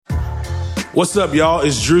What's up, y'all?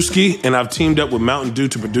 It's Drewski, and I've teamed up with Mountain Dew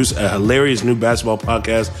to produce a hilarious new basketball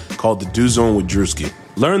podcast called The Dew Zone with Drewski.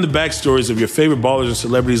 Learn the backstories of your favorite ballers and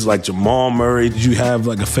celebrities like Jamal Murray. Did you have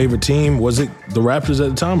like a favorite team? Was it the Raptors at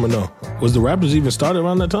the time or no? Was the Raptors even started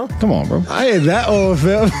around that time? Come on, bro. I ain't that old,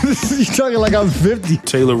 fam. You talking like I'm 50.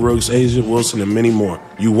 Taylor Rooks, Asia Wilson, and many more.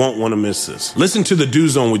 You won't want to miss this. Listen to The Dew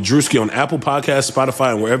Zone with Drewski on Apple Podcasts,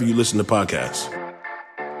 Spotify, and wherever you listen to podcasts.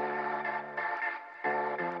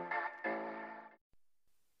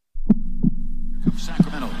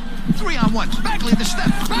 Sacramento. 3-on-1. Bagley the step.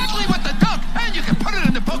 Bagley with the dunk. And you can put it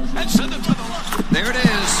in the book and send it to the left. There it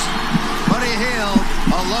is. Buddy Hield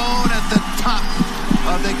alone at the top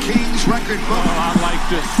of the Kings record book. Oh, I like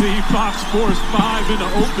to see Fox Force 5 in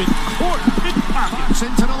the open court. Fox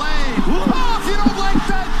into the lane. Oh, if you don't like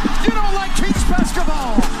that, you don't like Kings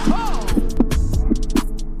basketball. Oh.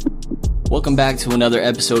 Welcome back to another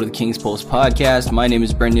episode of the Kings Pulse podcast. My name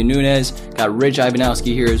is Brendan Nunez. Got Rich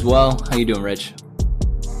Ivanowski here as well. How you doing, Rich?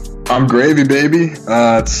 I'm gravy, baby.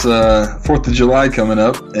 It's 4th of July coming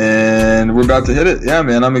up, and we're about to hit it. Yeah,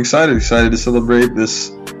 man, I'm excited to celebrate this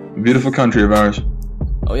beautiful country of ours.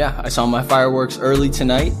 Oh, yeah, I saw my fireworks early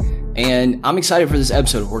tonight, and I'm excited for this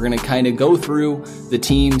episode. We're going to kind of go through the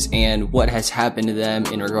teams and what has happened to them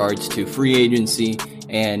in regards to free agency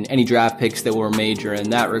and any draft picks that were major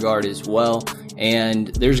in that regard as well. And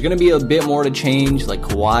there's going to be a bit more to change, like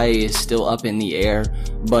Kawhi is still up in the air,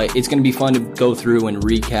 but it's going to be fun to go through and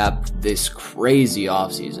recap this crazy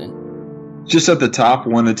offseason. Just at the top,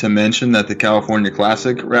 wanted to mention that the California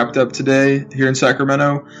Classic wrapped up today here in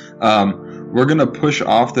Sacramento. We're going to push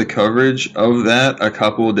off the coverage of that a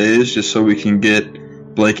couple of days just so we can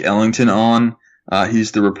get Blake Ellington on.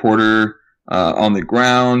 He's the reporter on the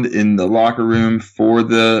ground in the locker room for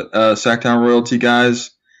the Sacktown Royalty guys.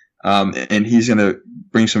 And he's going to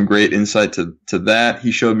bring some great insight to that.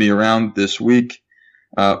 He showed me around this week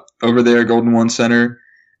over there at Golden One Center,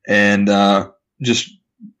 and just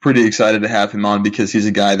pretty excited to have him on because he's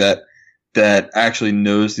a guy that actually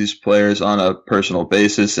knows these players on a personal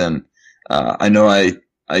basis. And I know I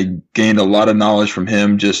gained a lot of knowledge from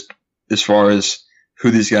him just as far as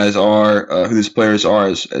who these guys are, who these players are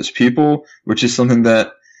as people, which is something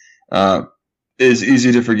that is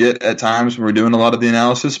easy to forget at times when we're doing a lot of the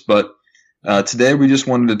analysis. But today we just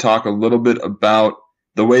wanted to talk a little bit about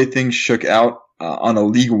the way things shook out on a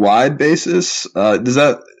league-wide basis. Is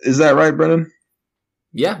that right, Brendan?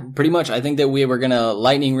 Yeah, pretty much. I think that we were going to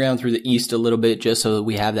lightning round through the East a little bit just so that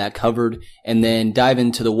we have that covered, and then dive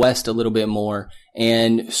into the West a little bit more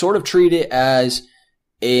and sort of treat it as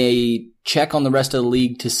a check on the rest of the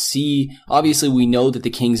league to see. Obviously, we know that the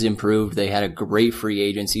Kings improved. They had a great free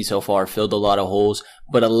agency so far, filled a lot of holes,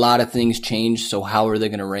 but a lot of things changed. So how are they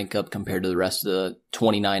going to rank up compared to the rest of the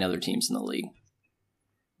 29 other teams in the league?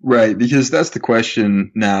 Right, because that's the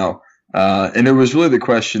question now. And it was really the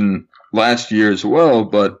question last year as well.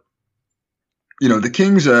 But, you know, the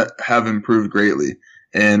Kings have improved greatly,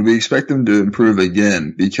 and we expect them to improve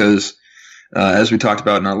again because as we talked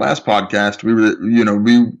about in our last podcast,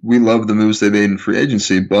 we love the moves they made in free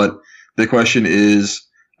agency, but the question is,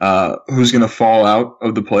 who's going to fall out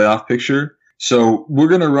of the playoff picture? So we're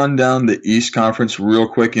going to run down the East Conference real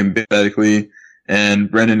quick and emphatically.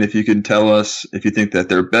 And Brendan, if you can tell us if you think that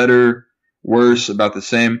they're better, worse, about the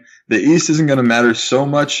same. The East isn't going to matter so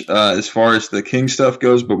much, as far as the King stuff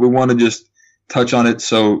goes, but we want to just touch on it.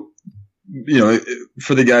 So, you know,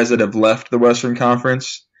 for the guys that have left the Western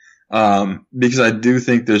Conference, because I do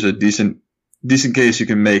think there's a decent case you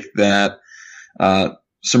can make that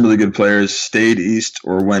some really good players stayed East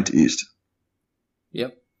or went East.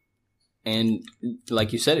 Yep. And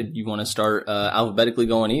like you said, you want to start alphabetically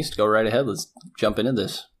going East, go right ahead. Let's jump into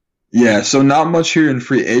this. Yeah, so not much here in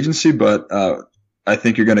free agency, but I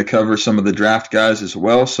think you're going to cover some of the draft guys as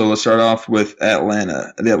well. So let's start off with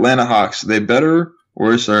Atlanta. The Atlanta Hawks, are they better,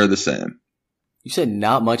 worse, or the same? You said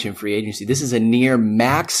not much in free agency. This is a near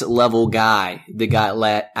max level guy that got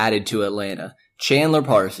added to Atlanta. Chandler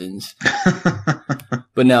Parsons.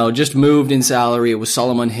 But no, just moved in salary. It was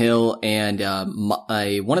Solomon Hill and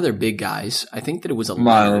one of their big guys. I think that it was a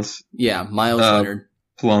Miles. Leonard. Yeah, Miles Leonard.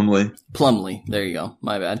 Plumlee. There you go.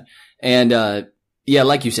 My bad. And yeah,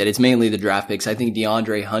 like you said, it's mainly the draft picks. I think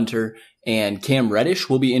DeAndre Hunter and Cam Reddish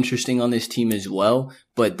will be interesting on this team as well,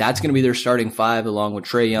 but that's going to be their starting five along with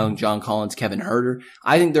Trae Young, John Collins, Kevin Huerter.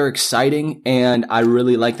 I think they're exciting, and I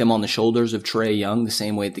really like them on the shoulders of Trae Young, the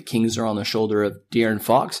same way the Kings are on the shoulder of De'Aaron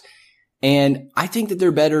Fox. And I think that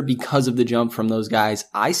they're better because of the jump from those guys.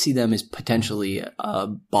 I see them as potentially a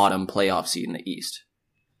bottom playoff seed in the East.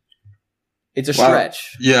 It's a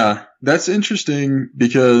stretch. Yeah, that's interesting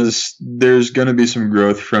because there's going to be some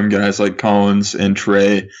growth from guys like Collins and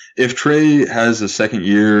Trey. If Trey has a second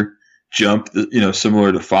year jump,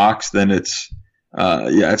 similar to Fox, then it's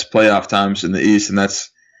playoff times in the East, and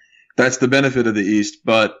that's the benefit of the East.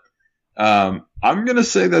 But I'm going to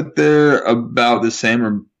say that they're about the same,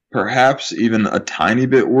 or perhaps even a tiny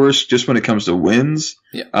bit worse, just when it comes to wins.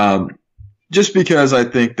 Yeah. Just because I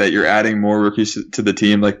think that you're adding more rookies to the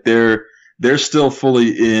team, like they're still fully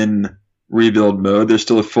in rebuild mode.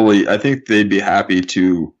 I think they'd be happy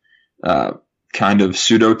to kind of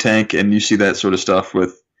pseudo tank, and you see that sort of stuff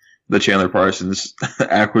with the Chandler Parsons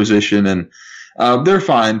acquisition, and they're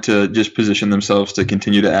fine to just position themselves to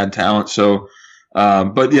continue to add talent. So,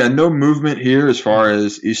 but yeah, no movement here as far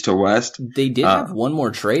as East to West. They did have one more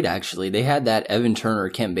trade, actually. They had that Evan Turner,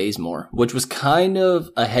 Kent Bazemore, which was kind of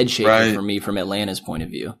a head shaker for me from Atlanta's point of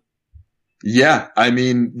view. Yeah, I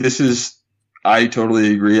mean, I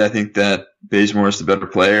totally agree. I think that Bazemore is the better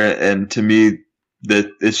player, and to me,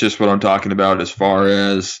 that it's just what I'm talking about as far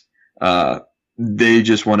as they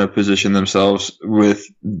just want to position themselves with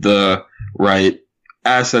the right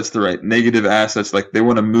assets, the right negative assets. Like they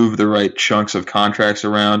want to move the right chunks of contracts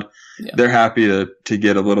around. Yeah. They're happy to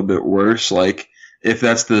get a little bit worse. Like if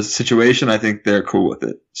that's the situation, I think they're cool with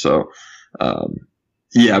it. So,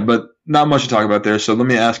 but not much to talk about there. So let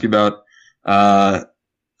me ask you about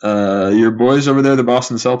your boys over there, the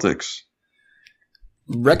Boston Celtics.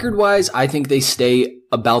 Record-wise, I think they stay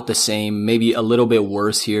about the same, maybe a little bit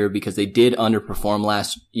worse here because they did underperform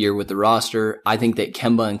last year with the roster. I think that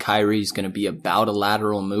Kemba and Kyrie is going to be about a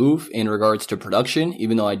lateral move in regards to production,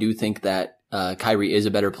 even though I do think that Kyrie is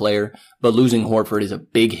a better player. But losing Horford is a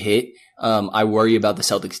big hit. I worry about the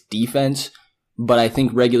Celtics defense, but I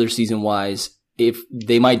think regular season-wise, if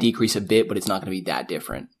they might decrease a bit, but it's not going to be that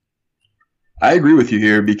different. I agree with you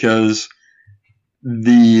here because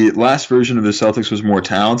the last version of the Celtics was more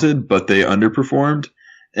talented, but they underperformed.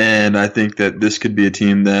 And I think that this could be a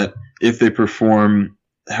team that if they perform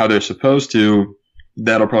how they're supposed to,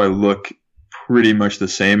 that'll probably look pretty much the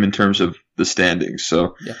same in terms of the standings.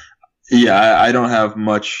 So, I don't have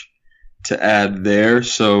much to add there.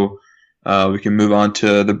 So we can move on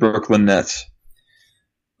to the Brooklyn Nets.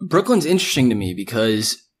 Brooklyn's interesting to me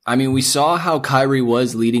because, I mean, we saw how Kyrie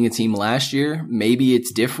was leading a team last year. Maybe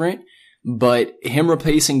it's different, but him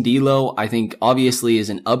replacing D'Lo, I think obviously is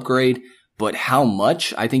an upgrade. But how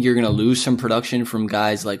much? I think you're going to lose some production from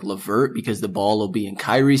guys like LeVert because the ball will be in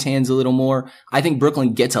Kyrie's hands a little more. I think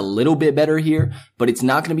Brooklyn gets a little bit better here, but it's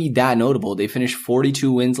not going to be that notable. They finished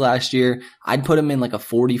 42 wins last year. I'd put them in like a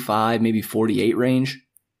 45, maybe 48 range.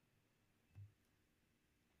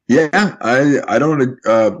 Yeah, I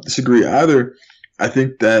don't disagree either. I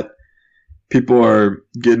think that people are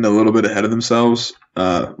getting a little bit ahead of themselves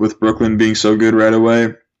with Brooklyn being so good right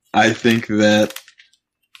away. I think that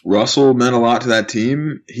Russell meant a lot to that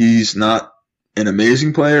team. He's not an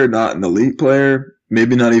amazing player, not an elite player,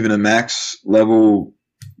 maybe not even a max level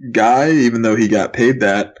guy, even though he got paid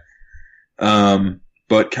that.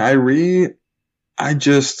 But Kyrie, I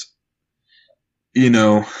just, I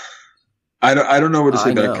don't know what to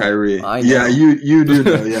say about Kyrie. Yeah, you do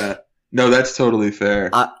know, yeah. No, that's totally fair.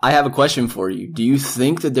 I have a question for you. Do you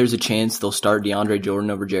think that there's a chance they'll start DeAndre Jordan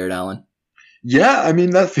over Jared Allen? Yeah, I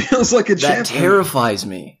mean, that feels like a chance. That terrifies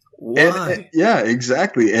me. Why? Yeah,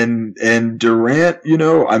 exactly. And Durant,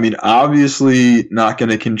 obviously not going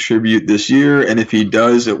to contribute this year. And if he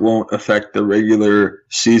does, it won't affect the regular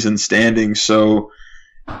season standing. So,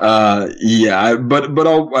 but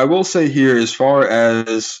I will say here, as far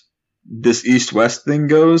as this East-West thing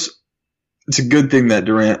goes, it's a good thing that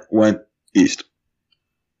Durant went East.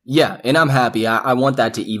 Yeah, and I'm happy. I want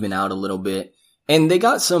that to even out a little bit. And they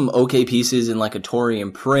got some okay pieces in like a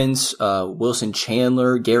Taurean Prince, Wilson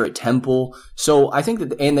Chandler, Garrett Temple. So I think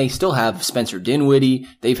that, and they still have Spencer Dinwiddie.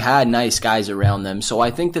 They've had nice guys around them. So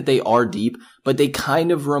I think that they are deep, but they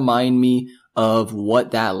kind of remind me of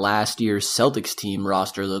what that last year's Celtics team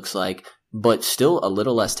roster looks like, but still a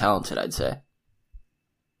little less talented, I'd say.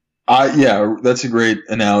 Yeah, that's a great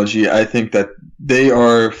analogy. I think that they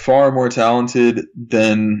are far more talented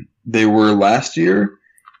than they were last year.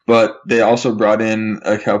 But they also brought in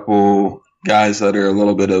a couple guys that are a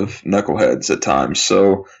little bit of knuckleheads at times.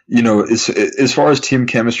 So, as far as team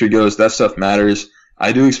chemistry goes, that stuff matters.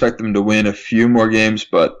 I do expect them to win a few more games,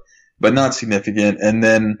 but not significant. And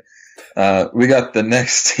then we got the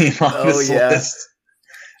next team on this list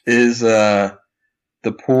is the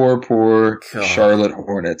poor Charlotte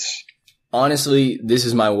Hornets. Honestly, this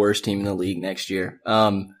is my worst team in the league next year.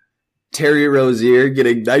 Terry Rozier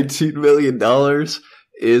getting $19 million.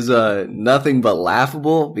 is nothing but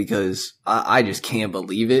laughable because I just can't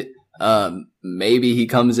believe it. Maybe he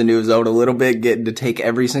comes into his own a little bit, getting to take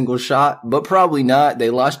every single shot, but probably not.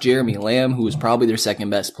 They lost Jeremy Lamb, who was probably their second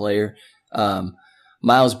best player.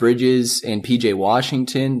 Miles Bridges and PJ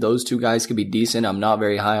Washington, those two guys could be decent. I'm not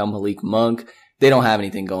very high on Malik Monk. They don't have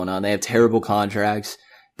anything going on. They have terrible contracts.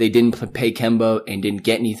 They didn't pay Kemba and didn't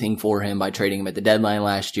get anything for him by trading him at the deadline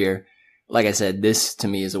last year. Like I said, this to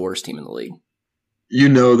me is the worst team in the league. You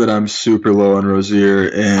know that I'm super low on Rozier,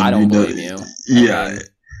 and I don't blame you. Yeah,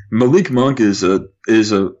 Malik Monk is a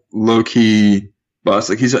low key bust.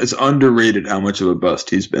 Like it's underrated how much of a bust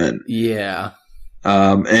he's been. Yeah.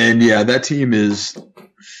 And yeah, that team is.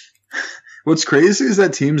 What's crazy is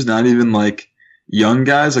that team's not even like young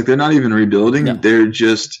guys. Like they're not even rebuilding. No. They're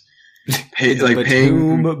just paying.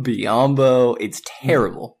 Biyombo. It's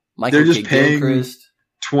terrible. They're just paying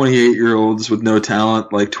 28-year-olds with no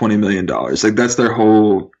talent like $20 million. Like that's their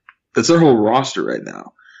whole roster right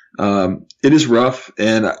now. It is rough,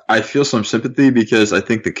 and I feel some sympathy because I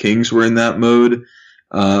think the Kings were in that mode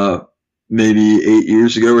maybe 8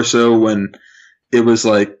 years ago or so when it was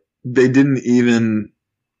like they didn't even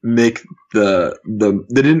make they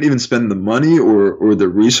didn't even spend the money or the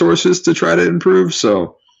resources to try to improve.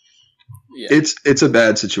 So yeah. It's a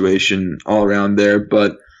bad situation all around there,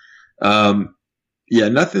 but yeah,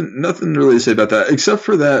 nothing really to say about that except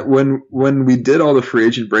for that when we did all the free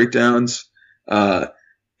agent breakdowns,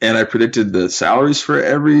 and I predicted the salaries for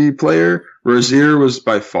every player, Rozier was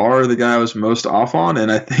by far the guy I was most off on,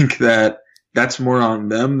 and I think that's more on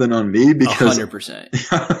them than on me because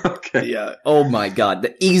 100%. Okay. Yeah. Oh my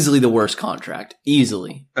God. Easily the worst contract.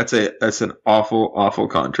 Easily. That's an awful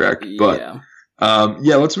contract. But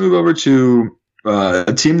yeah, let's move over to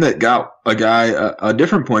a team that got a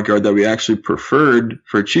different point guard that we actually preferred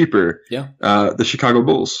for cheaper. Yeah. The Chicago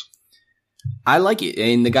Bulls. I like it.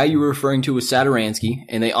 And the guy you were referring to was Satoransky,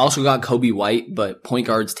 and they also got Kobe White, but point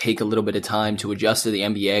guards take a little bit of time to adjust to the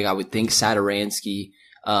NBA. I would think Satoransky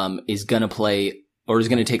is going to play or is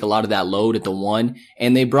going to take a lot of that load at the one.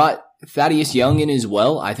 And they brought Thaddeus Young in as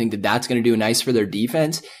well. I think that's going to do nice for their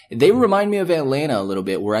defense. They remind me of Atlanta a little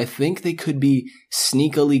bit, where I think they could be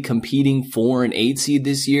sneakily competing 4 and 8 seed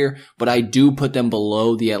this year, but I do put them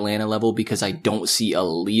below the Atlanta level because I don't see a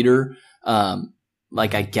leader.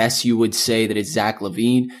 Like I guess you would say that it's Zach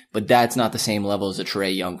LaVine, but that's not the same level as a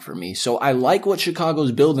Trae Young for me. So I like what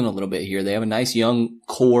Chicago's building a little bit here. They have a nice young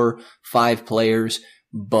core, 5 players,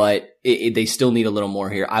 but they still need a little more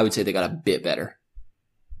here. I would say they got a bit better.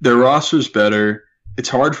 Their roster's better. It's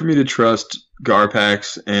hard for me to trust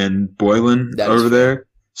Garpax and Boylan over there.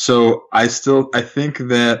 So I think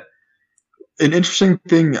that an interesting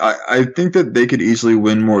thing, I think that they could easily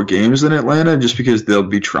win more games than Atlanta just because they'll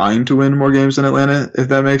be trying to win more games than Atlanta, if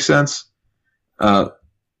that makes sense. The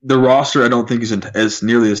roster I don't think is as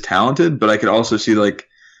nearly as talented, but I could also see like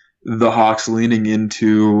the Hawks leaning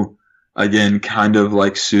into, again, kind of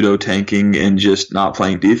like pseudo tanking and just not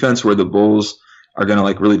playing defense, where the Bulls are going to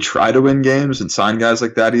like really try to win games and sign guys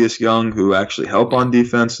like Thaddeus Young who actually help on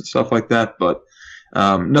defense and stuff like that. But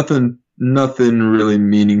nothing really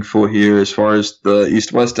meaningful here as far as the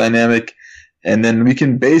East-West dynamic. And then we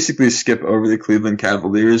can basically skip over the Cleveland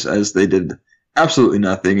Cavaliers, as they did absolutely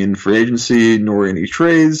nothing in free agency nor any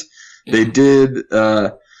trades. They did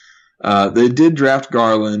draft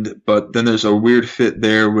Garland, but then there's a weird fit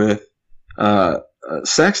there with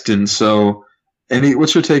Sexton. So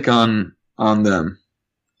what's your take on them?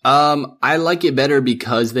 I like it better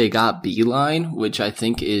because they got Beeline, which I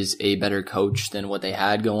think is a better coach than what they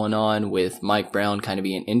had going on with Mike Brown kind of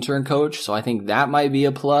being an intern coach. So I think that might be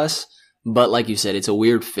a plus. But like you said, it's a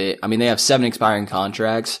weird fit. I mean, they have 7 expiring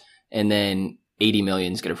contracts, and then $80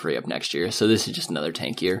 million is going to free up next year. So this is just another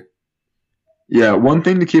tank year. Yeah, one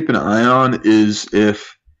thing to keep an eye on is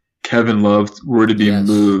if Kevin Love were to be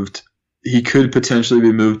moved, he could potentially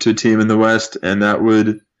be moved to a team in the West, and that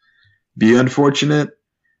would be unfortunate.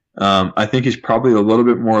 I think he's probably a little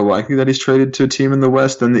bit more likely that he's traded to a team in the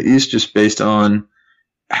West than the East, just based on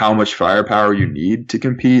how much firepower you need to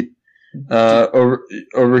compete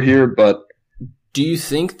over here. But do you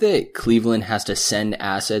think that Cleveland has to send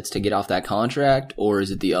assets to get off that contract, or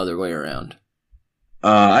is it the other way around?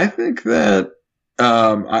 I think that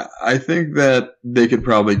I think that they could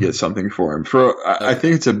probably get something for him. I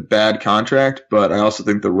think it's a bad contract, but I also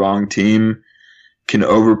think the wrong team can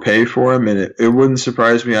overpay for him, and it wouldn't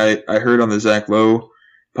surprise me. I heard on the Zach Lowe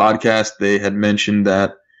podcast they had mentioned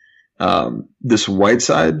that this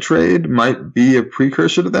Whiteside trade might be a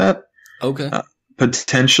precursor to that. Okay.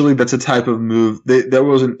 Potentially, that's a type of move. That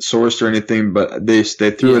wasn't sourced or anything, but they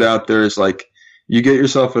threw it out there as like you get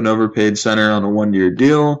yourself an overpaid center on a 1-year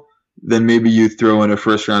deal, then maybe you throw in a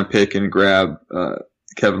first-round pick and grab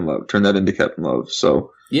Kevin Love, turn that into Kevin Love.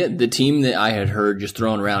 So yeah, the team that I had heard just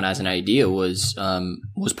thrown around as an idea was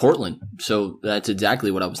Portland. So that's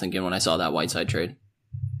exactly what I was thinking when I saw that Whiteside trade.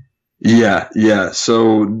 Yeah.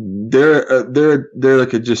 So they're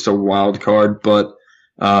like just a wild card, but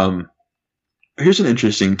here's an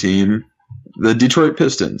interesting team, the Detroit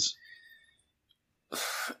Pistons.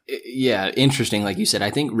 Yeah, interesting. Like you said, I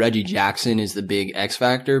think Reggie Jackson is the big X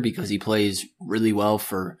factor because he plays really well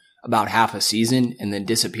for about half a season and then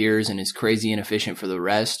disappears and is crazy inefficient for the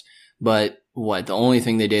rest. But the only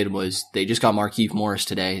thing they did was they just got Markieff Morris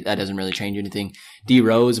today. That doesn't really change anything. D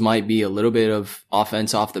Rose might be a little bit of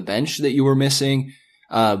offense off the bench that you were missing,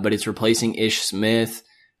 but it's replacing Ish Smith.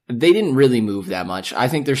 They didn't really move that much. I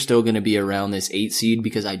think they're still going to be around this 8 seed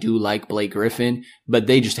because I do like Blake Griffin, but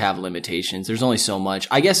they just have limitations. There's only so much.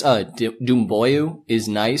 I guess Doumbouya is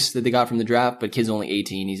nice that they got from the draft, but kid's only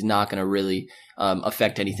 18. He's not going to really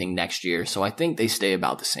affect anything next year. So I think they stay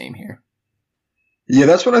about the same here. Yeah,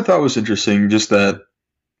 that's what I thought was interesting. Just that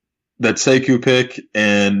Sekou pick,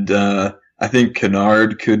 and I think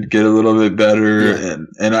Kennard could get a little bit better,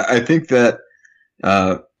 and I think that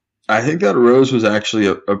Rose was actually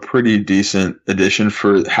a pretty decent addition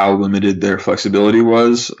for how limited their flexibility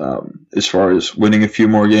was as far as winning a few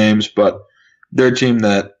more games. But they're a team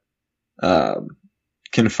that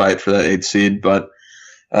can fight for that 8th seed, but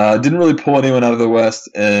didn't really pull anyone out of the West.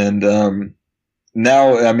 And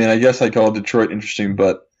now, I mean, I guess I call Detroit interesting,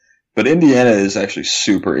 but Indiana is actually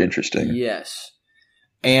super interesting. Yes.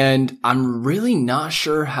 And I'm really not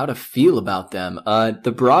sure how to feel about them.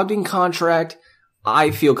 The Brogdon contract,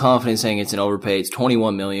 I feel confident saying it's an overpay. It's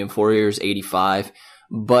 $21 million, 4 years, 85.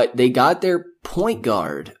 But they got their point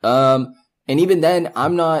guard. And even then,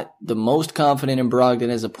 I'm not the most confident in Brogdon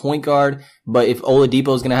as a point guard. But if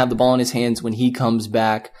Oladipo is going to have the ball in his hands when he comes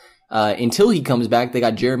back, until he comes back, they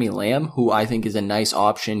got Jeremy Lamb, who I think is a nice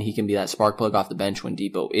option. He can be that spark plug off the bench when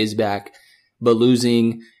Depot is back. But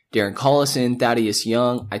losing Darren Collison, Thaddeus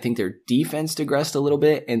Young, I think their defense digressed a little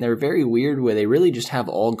bit. And they're very weird where they really just have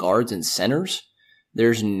all guards and centers.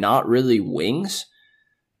 There's not really wings.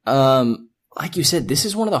 Like you said, this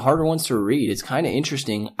is one of the harder ones to read. It's kind of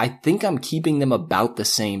interesting. I think I'm keeping them about the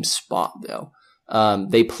same spot, though.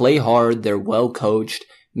 They play hard. They're well coached.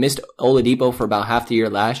 Missed Oladipo for about half the year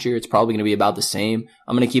last year. It's probably going to be about the same.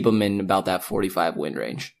 I'm going to keep them in about that 45 win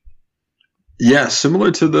range. Yeah,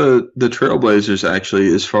 similar to the Trailblazers,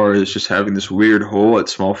 actually, as far as just having this weird hole at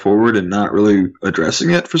small forward and not really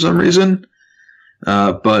addressing it for some reason.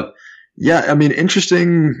 But yeah, I mean,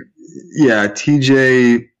 interesting. Yeah,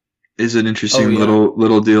 TJ is an interesting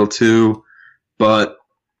little deal too. But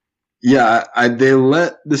yeah,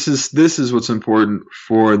 this is what's important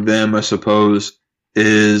for them, I suppose,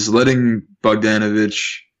 is letting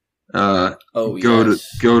Bogdanović go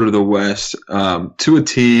to the West to a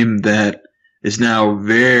team that is now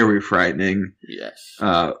very frightening. Yes.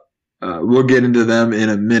 We'll get into them in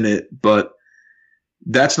a minute, but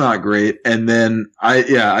that's not great. And then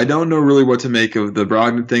I don't know really what to make of the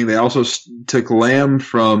Brogdon thing. They also took Lamb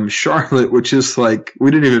from Charlotte, which is like,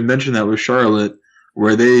 we didn't even mention that with Charlotte,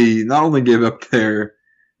 where they not only gave up their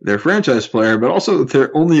franchise player, but also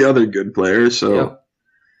their only other good player. So,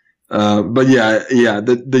 but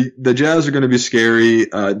the Jazz are going to be scary.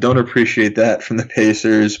 Don't appreciate that from the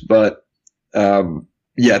Pacers, but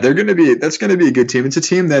that's going to be a good team. It's a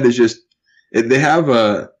team that is just, they have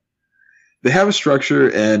a structure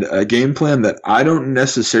and a game plan that I don't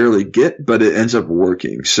necessarily get, but it ends up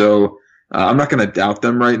working. So I'm not going to doubt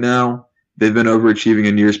them right now. They've been overachieving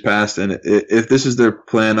in years past, and if this is their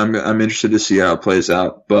plan, I'm interested to see how it plays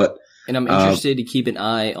out. And I'm interested to keep an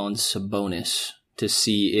eye on Sabonis to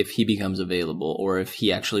see if he becomes available or if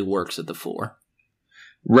he actually works at the 4.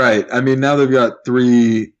 Right. I mean, now they've got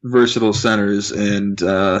 3 versatile centers, and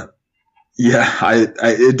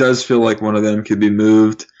it does feel like one of them could be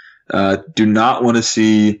moved. Do not want to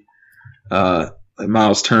see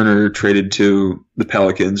Miles Turner traded to the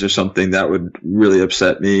Pelicans or something. That would really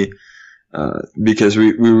upset me because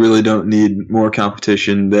we really don't need more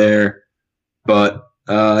competition there. But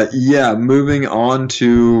moving on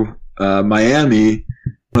to Miami,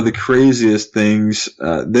 one of the craziest things,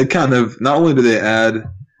 they kind of, not only do they add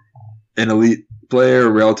an elite player, a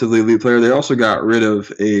relatively elite player, they also got rid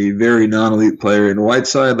of a very non-elite player in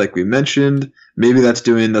Whiteside, like we mentioned. Maybe that's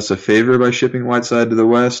doing us a favor by shipping Whiteside to the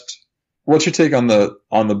West. What's your take on the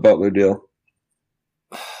Butler deal?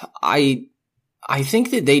 I I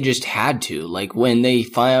think that they just had to. Like, when they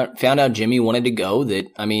found out Jimmy wanted to go, that,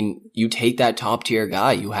 I mean, you take that top-tier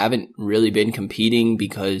guy. You haven't really been competing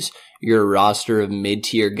because you're a roster of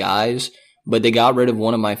mid-tier guys, but they got rid of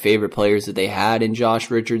one of my favorite players that they had in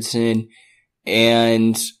Josh Richardson.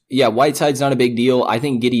 And yeah, Whiteside's not a big deal. I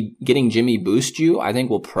think getting Jimmy boosts you. I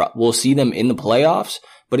think we'll see them in the playoffs,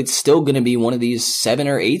 but it's still going to be one of these 7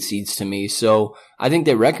 or 8 seeds to me. So I think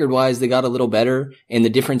that record-wise, they got a little better, and the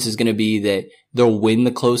difference is going to be that they'll win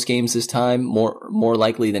the close games this time, more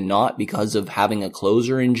likely than not, because of having a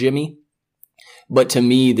closer in Jimmy. But to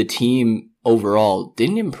me, the team overall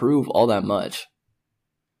didn't improve all that much.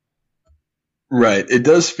 Right. It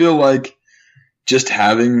does feel like just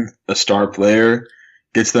having a star player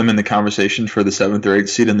gets them in the conversation for the 7th or 8th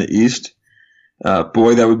seed in the East.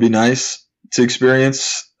 Boy, that would be nice to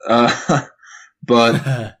experience.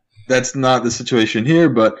 But that's not the situation here.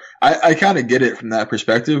 But I kind of get it from that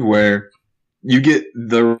perspective, where you get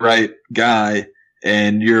the right guy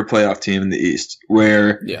and you're a playoff team in the East,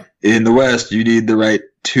 where in the West you need the right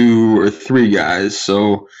 2 or 3 guys.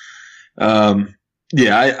 So,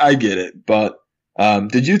 I get it. But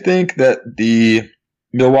did you think that the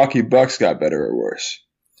Milwaukee Bucks got better or worse?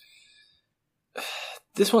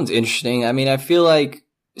 This one's interesting. I mean, I feel like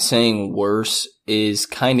saying worse is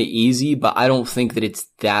kind of easy, but I don't think that it's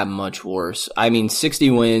that much worse. I mean, 60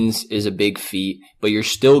 wins is a big feat, but you're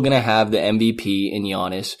still going to have the MVP in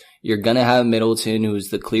Giannis. You're going to have Middleton, who's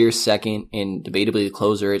the clear second and debatably the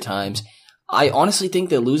closer at times. I honestly think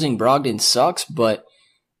that losing Brogdon sucks, but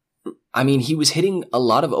I mean, he was hitting a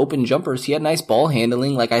lot of open jumpers. He had nice ball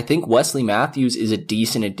handling. Like, I think Wesley Matthews is a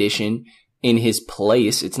decent addition in his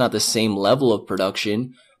place. It's not the same level of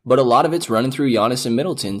production, but a lot of it's running through Giannis and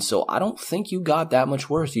Middleton. So I don't think you got that much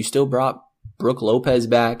worse. You still brought Brook Lopez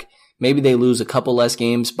back. Maybe they lose a couple less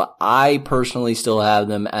games, but I personally still have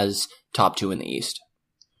them as top 2 in the East.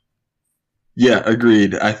 Yeah,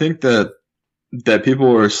 agreed. I think that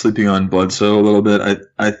people are sleeping on Bledsoe a little bit.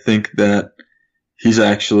 I think that he's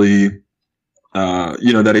actually,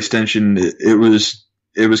 that extension,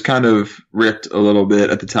 it was kind of ripped a little bit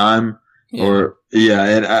at the time. Yeah.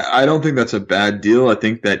 And I don't think that's a bad deal. I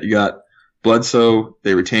think that you got Bledsoe,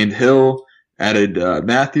 they retained Hill, added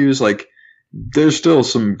Matthews. Like, there's still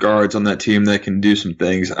some guards on that team that can do some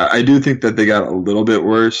things. I do think that they got a little bit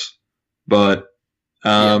worse, but,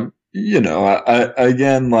 I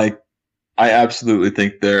absolutely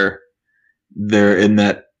think they're in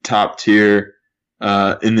that top tier,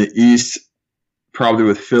 in the East, probably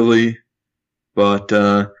with Philly, but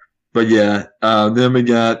yeah, then we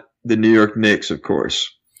got the New York Knicks, of course.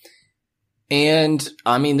 And,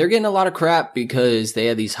 I mean, they're getting a lot of crap because they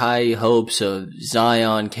had these high hopes of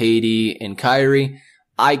Zion, KD, and Kyrie.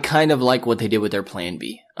 I kind of like what they did with their plan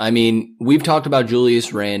B. I mean, we've talked about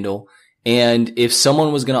Julius Randle, and if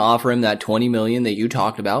someone was going to offer him that $20 million that you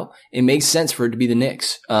talked about, it makes sense for it to be the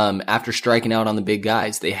Knicks. After striking out on the big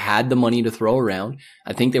guys, they had the money to throw around.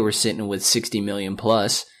 I think they were sitting with $60 million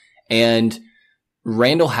plus, and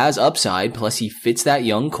Randall has upside, plus he fits that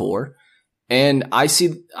young core, and I see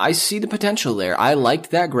the potential there. I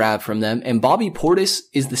liked that grab from them, and Bobby Portis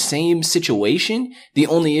is the same situation. The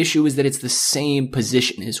only issue is that it's the same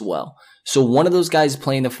position as well. So one of those guys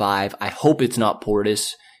playing the 5. I hope it's not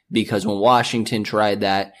Portis, because when Washington tried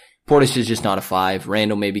that, Portis is just not a 5.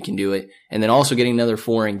 Randall maybe can do it. And then also getting another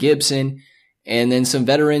 4 in Gibson, and then some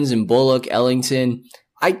veterans in Bullock, Ellington.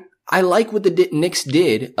 I like what the Knicks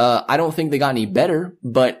did. I don't think they got any better,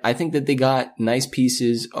 but I think that they got nice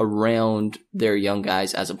pieces around their young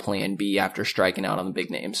guys as a plan B after striking out on the big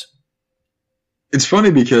names. It's funny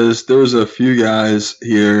because there was a few guys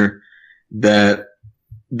here that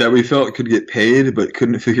we felt could get paid but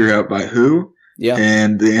couldn't figure out by who. Yeah.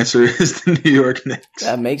 And the answer is the New York Knicks.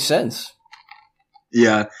 That makes sense.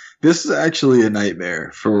 Yeah. This is actually a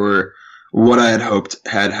nightmare for what I had hoped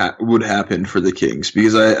would happen for the Kings,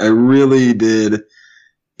 because I really did,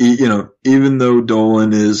 even though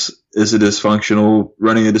Dolan is running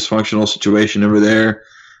a dysfunctional situation over there,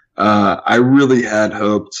 I really had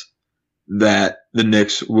hoped that the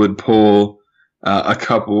Knicks would pull a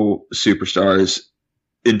couple superstars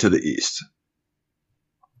into the East.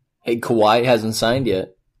 Hey, Kawhi hasn't signed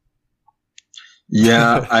yet.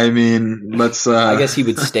 Yeah, I mean, let's. I guess he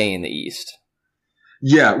would stay in the East.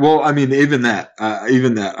 Yeah, well, I mean, even that.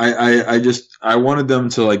 I wanted them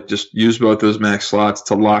to just use both those max slots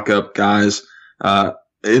to lock up guys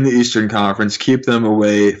in the Eastern Conference, keep them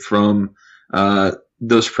away from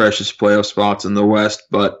those precious playoff spots in the West,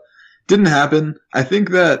 but didn't happen. I think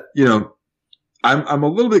that I'm a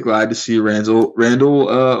little bit glad to see Randall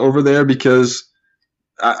over there, because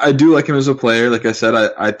I do like him as a player. Like I said,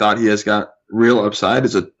 I thought he has got real upside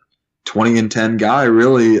as a 20-10 guy,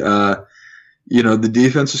 really. The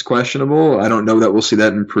defense is questionable. I don't know that we'll see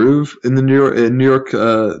that improve in the New York,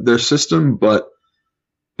 their system, but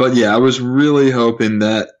yeah, I was really hoping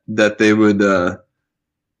that they would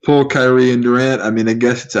pull Kyrie and Durant. I mean, I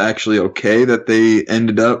guess it's actually okay that they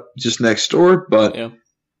ended up just next door, but it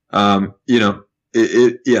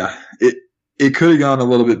could have gone a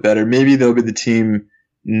little bit better. Maybe they'll be the team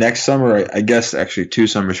next summer. I guess actually 2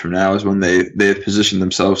 summers from now is when they have positioned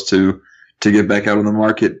themselves to get back out on the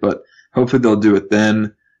market, but hopefully they'll do it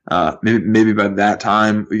then. Maybe by that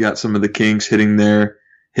time we got some of the Kings hitting their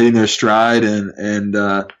stride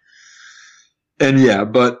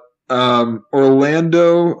but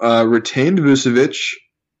Orlando retained Vucevic,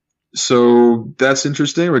 so that's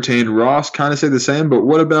interesting. Retained Ross, kind of say the same, but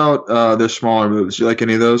what about their smaller moves? Do you like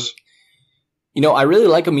any of those? I really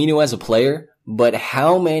like Aminu as a player, but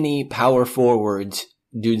how many power forwards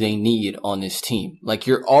do they need on this team? Like,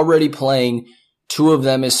 you're already playing 2 of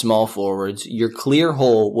them as small forwards. Your clear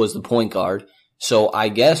hole was the point guard. So I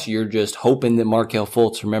guess you're just hoping that Markelle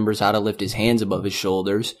Fultz remembers how to lift his hands above his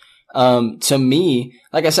shoulders. To me,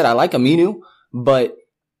 like I said, I like Aminu, but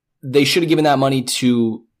they should have given that money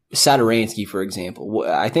to Satoransky, for example.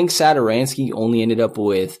 I think Satoransky only ended up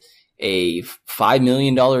with a $5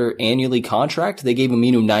 million annually contract. They gave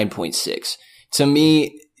Aminu 9.6. To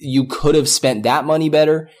me, you could have spent that money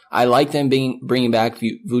better. I like them bringing back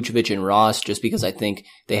Vucevic and Ross just because I think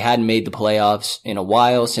they hadn't made the playoffs in a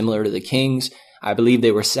while, similar to the Kings. I believe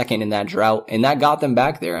they were second in that drought, and that got them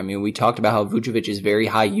back there. I mean, we talked about how Vucevic is very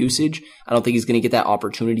high usage. I don't think he's going to get that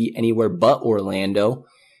opportunity anywhere but Orlando.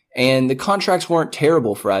 And the contracts weren't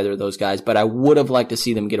terrible for either of those guys, but I would have liked to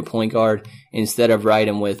see them get a point guard instead of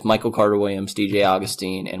riding with Michael Carter-Williams, DJ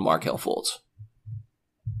Augustine, and Markelle Fultz.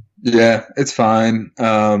 Yeah, it's fine.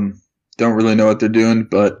 Don't really know what they're doing,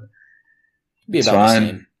 but it's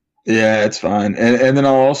fine. Yeah, it's fine. And then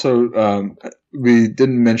I'll also we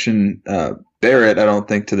didn't mention Barrett, I don't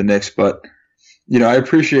think, to the Knicks, but I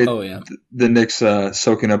appreciate the Knicks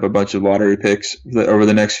soaking up a bunch of lottery picks over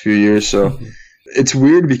the next few years. So it's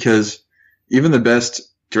weird because even the best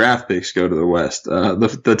draft picks go to the West.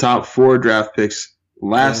 The top 4 draft picks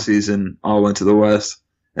last season all went to the West,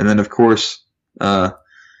 and then of course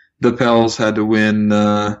the Pels had to win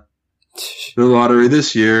the lottery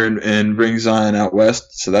this year and bring Zion out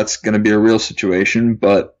west, so that's going to be a real situation.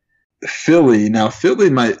 But Philly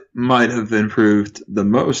might have improved the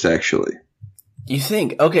most, actually. You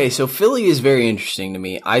think? Okay, so Philly is very interesting to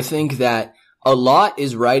me. I think that a lot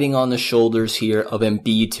is riding on the shoulders here of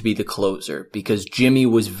Embiid to be the closer, because Jimmy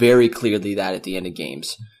was very clearly that at the end of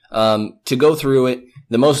games. To go through it,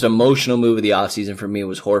 the most emotional move of the offseason for me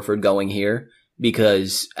was Horford going here,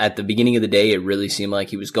 because at the beginning of the day, it really seemed like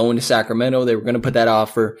he was going to Sacramento. They were going to put that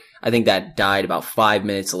offer. I think that died about 5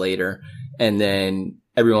 minutes later, and then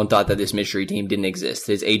everyone thought that this mystery team didn't exist.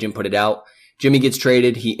 His agent put it out. Jimmy gets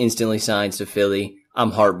traded. He instantly signs to Philly.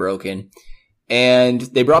 I'm heartbroken. And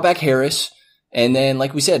they brought back Harris. And then,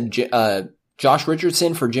 like we said, Josh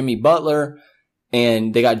Richardson for Jimmy Butler.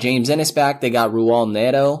 And they got James Ennis back. They got Raul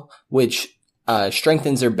Neto, which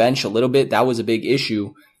strengthens their bench a little bit. That was a big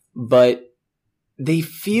issue. But they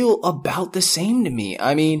feel about the same to me.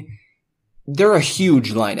 I mean, they're a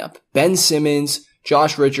huge lineup. Ben Simmons,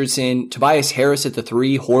 Josh Richardson, Tobias Harris at the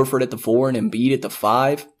 3, Horford at the 4, and Embiid at the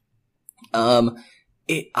 5.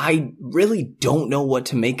 I really don't know what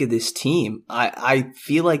to make of this team. I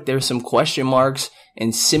feel like there's some question marks,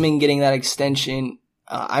 and Simmons getting that extension.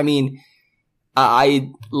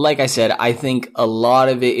 Like I said, I think a lot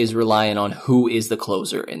of it is relying on who is the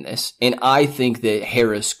closer in this. And I think that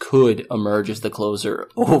Harris could emerge as the closer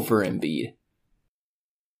over Embiid.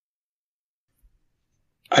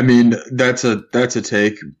 I mean, that's a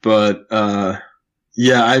take, but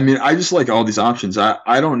yeah, I mean, I just like all these options.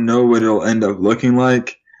 I don't know what it'll end up looking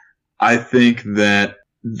like. I think that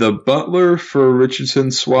the Butler for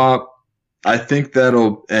Richardson swap, I think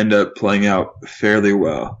that'll end up playing out fairly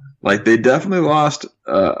well. Like, they definitely lost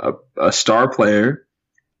a star player,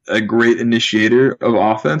 a great initiator of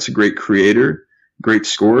offense, a great creator, great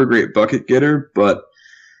scorer, great bucket getter, but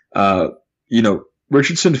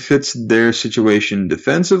Richardson fits their situation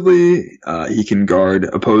defensively. He can guard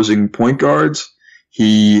opposing point guards.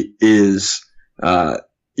 He is,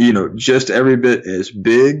 just every bit as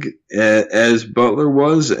big as Butler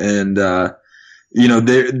was. And,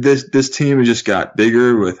 this team has just got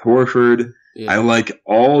bigger with Horford. Yeah. I like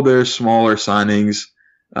all their smaller signings.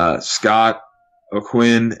 Scott,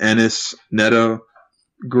 O'Quinn, Ennis, Neto.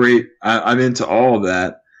 Great. I'm into all of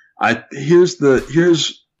that. Here's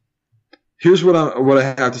here's what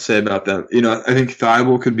I have to say about them. I think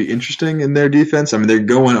Thibault could be interesting in their defense. I mean, they're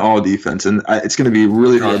going all defense, and it's going to be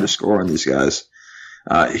really hard to score on these guys.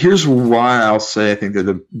 Here's why I'll say I think they're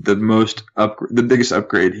the biggest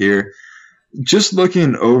upgrade here. Just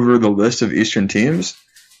looking over the list of Eastern teams,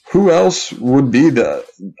 who else would be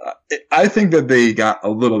I think that they got a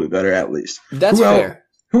little bit better at least. That's fair.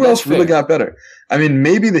 Who else really got better? I mean,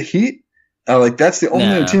 maybe the Heat. That's the only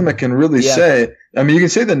other team I can really say. I mean, you can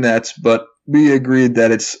say the Nets, but we agreed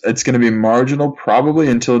that it's going to be marginal probably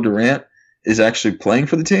until Durant is actually playing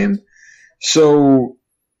for the team. So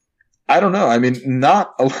I don't know. I mean,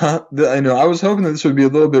 not a lot. I was hoping that this would be a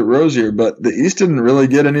little bit rosier, but the East didn't really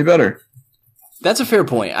get any better. That's a fair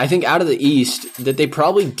point. I think out of the East that they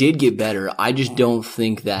probably did get better. I just don't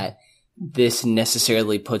think that this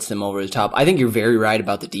necessarily puts them over the top. I think you're very right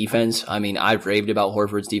about the defense. I mean, I've raved about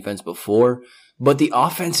Horford's defense before, but the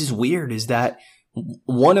offense is weird is that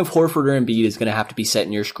one of Horford or Embiid is going to have to be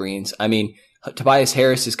setting your screens. I mean, Tobias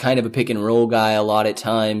Harris is kind of a pick and roll guy a lot at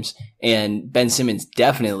times, and Ben Simmons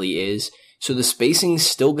definitely is. So the spacing's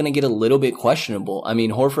still going to get a little bit questionable. I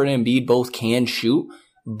mean, Horford and Embiid both can shoot,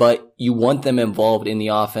 but you want them involved in the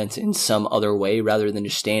offense in some other way rather than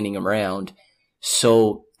just standing around.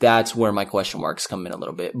 So that's where my question marks come in a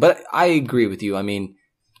little bit. But I agree with you. I mean,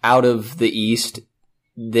 out of the East,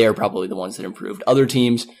 they're probably the ones that improved. Other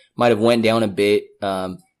teams might have went down a bit.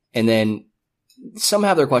 And then some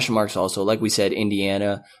have their question marks also. Like we said,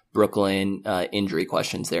 Indiana, Brooklyn, injury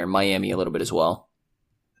questions there. Miami a little bit as well.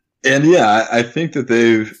 And yeah, I think that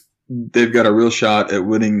they've got a real shot at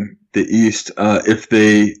winning the East if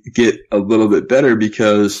they get a little bit better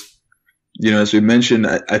because, as we mentioned,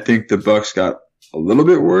 I think the Bucks got a little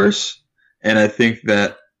bit worse. And I think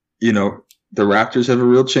that, the Raptors have a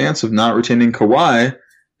real chance of not retaining Kawhi.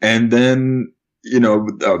 And then,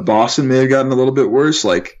 Boston may have gotten a little bit worse.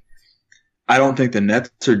 Like, I don't think the Nets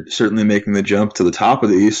are certainly making the jump to the top of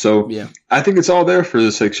the East. So I think it's all there for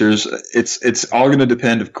the Sixers. It's all going to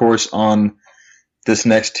depend, of course, on this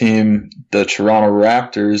next team, the Toronto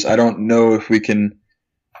Raptors. I don't know if we can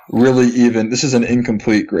really this is an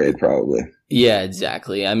incomplete grade probably. Yeah,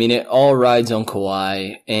 exactly. I mean, it all rides on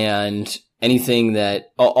Kawhi and anything that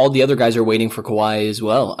all the other guys are waiting for Kawhi as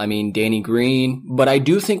well. I mean, Danny Green, but I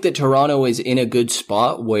do think that Toronto is in a good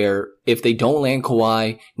spot where if they don't land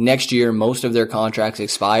Kawhi next year, most of their contracts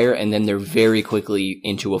expire and then they're very quickly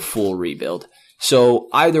into a full rebuild. So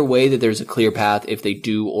either way that there's a clear path if they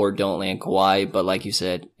do or don't land Kawhi, but like you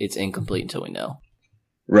said, it's incomplete until we know.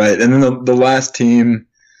 Right. And then the last team,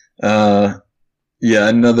 another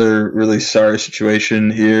really sorry situation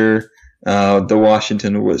here, the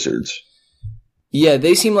Washington Wizards. Yeah,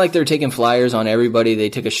 they seem like they're taking flyers on everybody. They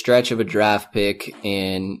took a stretch of a draft pick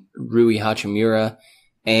in Rui Hachimura,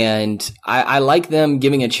 and I like them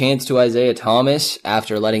giving a chance to Isaiah Thomas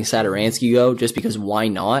after letting Satoransky go, just because why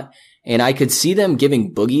not? And I could see them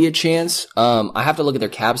giving Boogie a chance. I have to look at their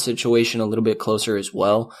cap situation a little bit closer as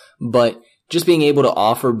well, but just being able to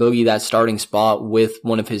offer Boogie that starting spot with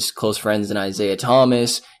one of his close friends in Isaiah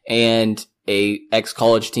Thomas and a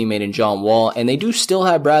ex-college teammate in John Wall, and they do still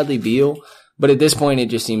have Bradley Beal. But at this point, it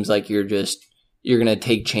just seems like you're going to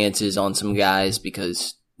take chances on some guys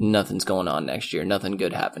because nothing's going on next year. Nothing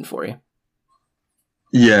good happened for you.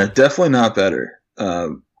 Yeah, definitely not better. I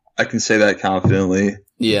can say that confidently.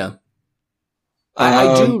 Yeah.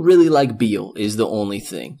 I do really like Beal is the only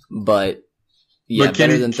thing. But,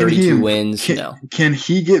 better than 32 wins, no. Can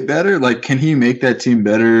he get better? Like, can he make that team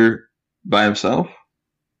better by himself?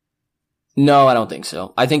 No, I don't think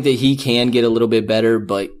so. I think that he can get a little bit better,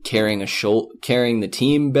 but carrying the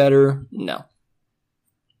team better, no.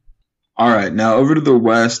 All right, now over to the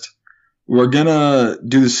West. We're gonna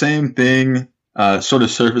do the same thing, sort of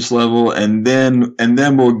surface level, and then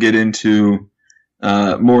we'll get into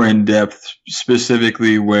more in depth,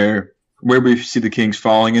 specifically where we see the Kings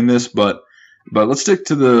falling in this. But let's stick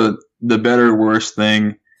to the better worse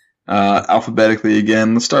thing alphabetically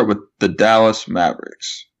again. Let's start with the Dallas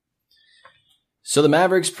Mavericks. So the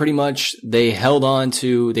Mavericks pretty much, they managed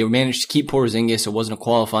to keep Porzingis. It wasn't a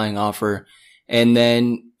qualifying offer. And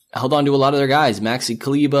then held on to a lot of their guys. Maxi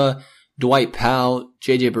Kleber, Dwight Powell,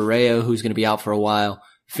 JJ Barea, who's going to be out for a while,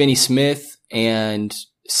 Finney Smith, and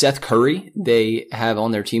Seth Curry they have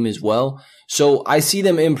on their team as well. So I see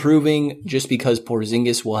them improving just because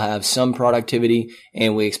Porzingis will have some productivity,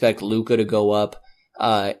 and we expect Luka to go up.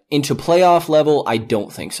 Into playoff level, I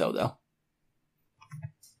don't think so, though.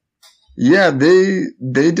 Yeah, they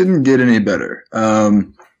didn't get any better.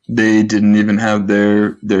 They didn't even have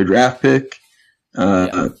their draft pick.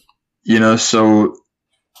 So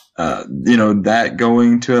that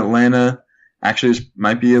going to Atlanta, actually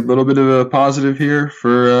might be a little bit of a positive here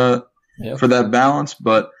for that balance.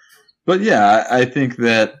 But yeah, I think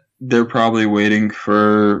that they're probably waiting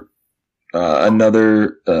for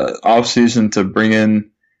another offseason to bring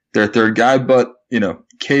in their third guy. But,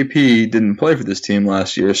 KP didn't play for this team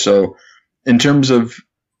last year. So in terms of,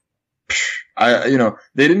 they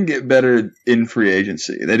didn't get better in free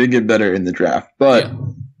agency. They didn't get better in the draft, but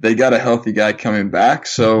they got a healthy guy coming back.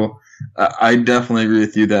 So I definitely agree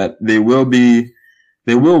with you that they will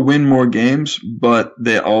win more games, but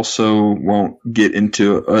they also won't get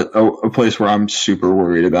into a place where I'm super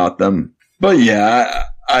worried about them. But yeah,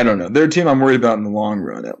 I don't know. They're a team I'm worried about in the long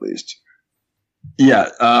run, at least. Yeah,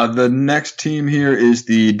 the next team here is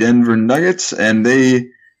the Denver Nuggets, and they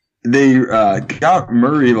got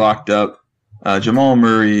Murray locked up, Jamal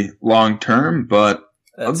Murray long term, but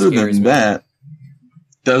other than that,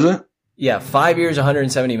 does it? Yeah, 5 years,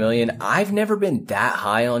 $170 million. I've never been that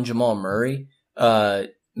high on Jamal Murray.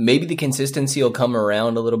 Maybe the consistency will come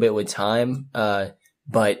around a little bit with time,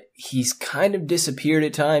 but he's kind of disappeared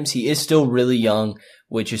at times. He is still really young,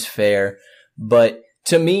 which is fair. But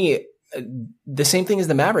to me, the same thing as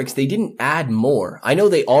the Mavericks, they didn't add more. I know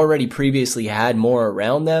they already previously had more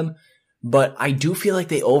around them, but I do feel like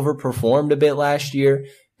they overperformed a bit last year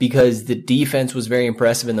because the defense was very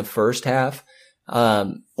impressive in the first half.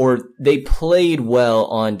 Or they played well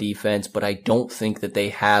on defense, but I don't think that they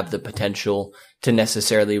have the potential to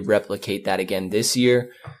necessarily replicate that again this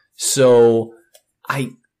year. So I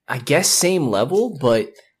guess same level, but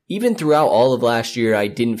even throughout all of last year, I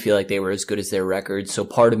didn't feel like they were as good as their record. So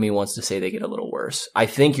part of me wants to say they get a little worse. I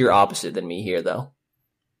think you're opposite than me here, though.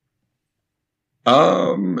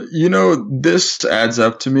 This adds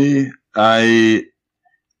up to me.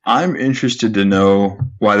 I'm interested to know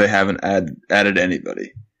why they haven't added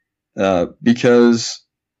anybody, because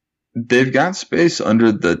they've got space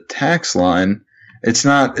under the tax line. It's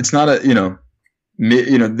not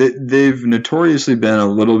they've notoriously been a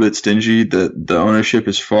little bit stingy, the ownership,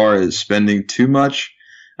 as far as spending too much.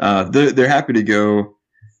 They're happy to go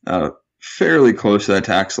fairly close to that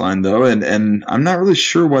tax line, though, and I'm not really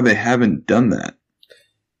sure why they haven't done that.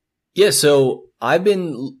 Yeah, so I've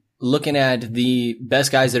been looking at the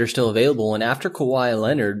best guys that are still available, and after Kawhi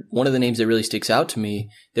Leonard, one of the names that really sticks out to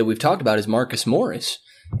me that we've talked about is Marcus Morris.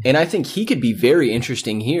 And I think he could be very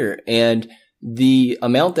interesting here. And the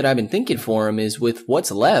amount that I've been thinking for him is, with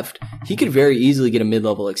what's left, he could very easily get a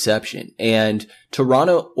mid-level exception. And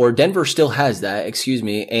Denver still has that,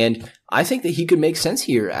 and I think that he could make sense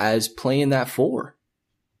here as playing that 4.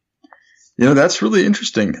 That's really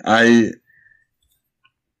interesting. I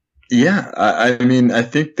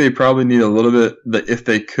think they probably need a little bit, if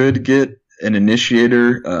they could get an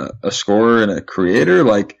initiator, a scorer, and a creator,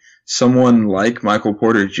 like someone like Michael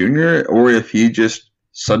Porter Jr., or if he just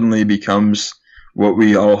suddenly becomes what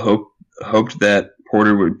we all hoped that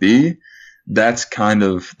Porter would be, that's kind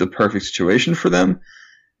of the perfect situation for them.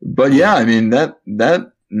 But yeah, I mean, that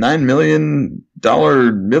 $9 million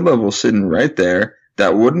mid-level sitting right there,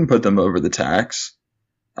 that wouldn't put them over the tax.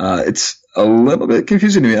 It's a little bit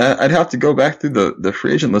confusing to me. I'd have to go back through the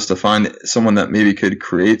free agent list to find someone that maybe could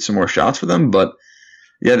create some more shots for them. But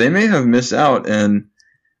yeah, they may have missed out, and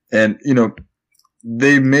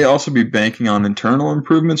they may also be banking on internal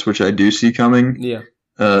improvements, which I do see coming. Yeah.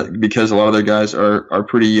 Because a lot of their guys are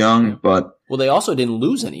pretty young, yeah. But they also didn't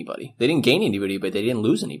lose anybody. They didn't gain anybody, but they didn't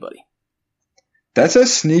lose anybody. That's a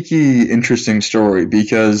sneaky, interesting story,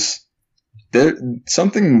 because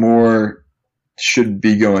something more should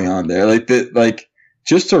be going on there. Like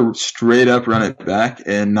just to straight up run it back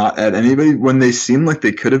and not add anybody when they seem like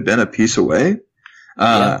they could have been a piece away.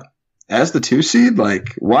 Yeah. As the 2 seed,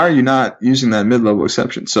 why are you not using that mid-level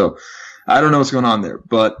exception? So I don't know what's going on there,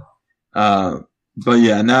 but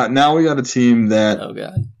yeah, now we got a team that, oh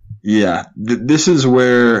God, yeah, this is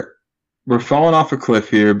where we're falling off a cliff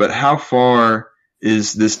here. But how far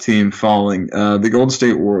is this team falling? The Golden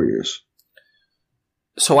State Warriors.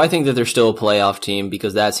 So I think that they're still a playoff team,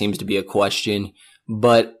 because that seems to be a question.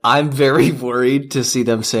 But I'm very worried to see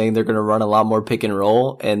them saying they're going to run a lot more pick and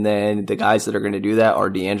roll, and then the guys that are going to do that are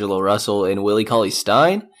D'Angelo Russell and Willie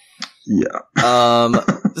Cauley-Stein. Yeah.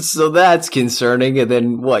 So that's concerning. And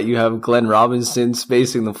then you have Glenn Robinson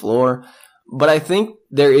spacing the floor. But I think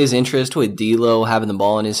there is interest with D'Lo having the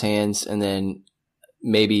ball in his hands, and then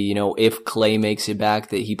maybe, if Clay makes it back,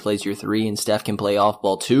 that he plays your 3 and Steph can play off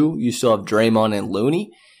ball 2. You still have Draymond and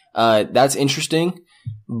Looney. That's interesting.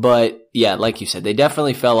 But yeah, like you said, they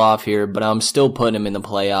definitely fell off here, but I'm still putting them in the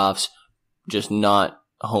playoffs, just not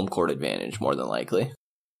a home court advantage, more than likely.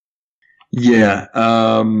 Yeah.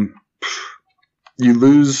 You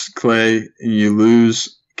lose Clay, and you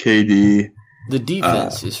lose KD. The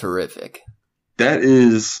defense is horrific. That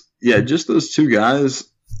is, just those two guys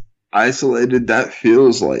isolated. That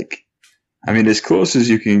feels like, I mean, as close as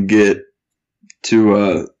you can get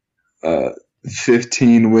to a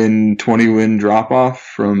 15-win, 20-win drop-off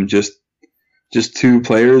from just two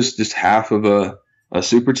players, just half of a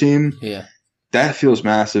super team. Yeah. That feels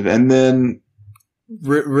massive. And then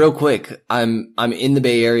real quick, I'm in the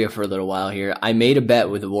Bay Area for a little while here. I made a bet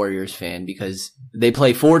with a Warriors fan because they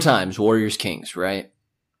play 4 times, Warriors Kings, right?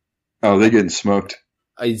 Oh, they're getting smoked.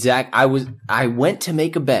 Exact. I went to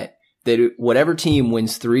make a bet that whatever team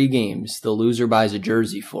wins 3 games, the loser buys a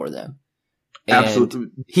jersey for them. And absolutely.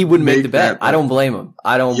 He wouldn't make the bet. I don't blame him.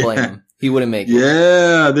 Blame him. He wouldn't make it.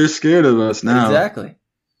 Yeah, they're scared of us now. Exactly.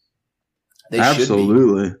 They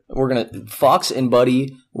absolutely. Should be. We're Fox and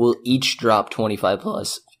Buddy will each drop 25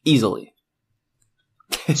 plus easily.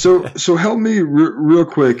 So help me real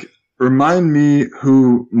quick. Remind me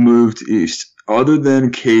who moved east. Other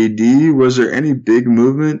than KD, was there any big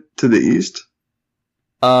movement to the east?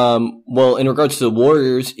 Well, in regards to the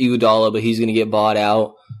Warriors, Iguodala, but he's going to get bought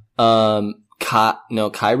out.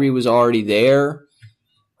 Kyrie was already there.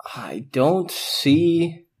 I don't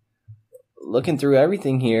see. Looking through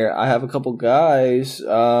everything here, I have a couple guys.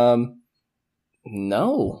 No.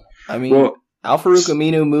 I mean, Al-Farouq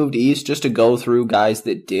Aminu moved east just to go through guys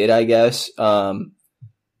that did, I guess.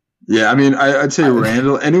 Yeah, I mean, I'd say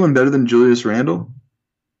Randall. Anyone better than Julius Randle?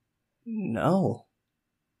 No.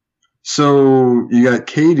 So you got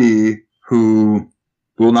KD, who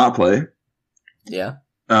will not play. Yeah.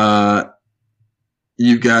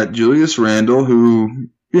 You've got Julius Randle, who,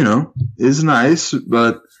 is nice,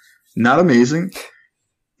 but not amazing.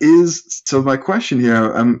 So my question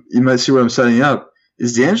here, you might see what I'm setting up.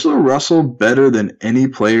 Is D'Angelo Russell better than any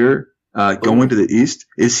player going to the East?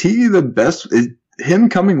 Is he the best? Him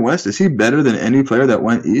coming west, is he better than any player that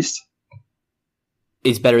went east?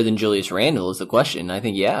 It's better than Julius Randle is the question. I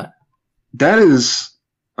think, yeah. That is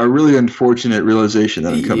a really unfortunate realization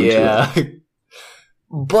that I'm coming to. Yeah.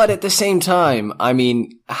 But at the same time, I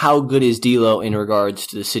mean, how good is D'Lo in regards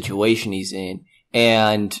to the situation he's in?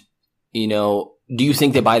 And, do you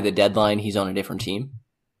think that by the deadline he's on a different team?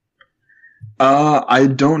 I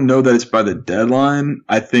don't know that it's by the deadline.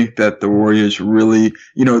 I think that the Warriors really,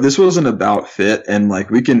 this wasn't about fit, and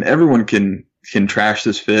everyone can trash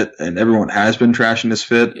this fit, and everyone has been trashing this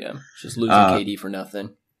fit. Yeah, just losing KD for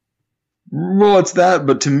nothing. Well, it's that,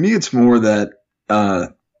 but to me, it's more that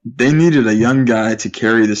they needed a young guy to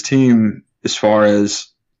carry this team as far as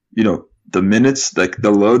the minutes, like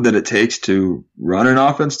the load that it takes to run an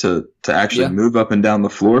offense to actually move up and down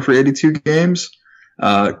the floor for 82 games.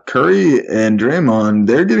 Curry and Draymond,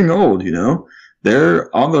 they're getting old,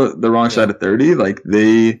 they're on the wrong side of 30. Like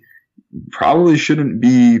they probably shouldn't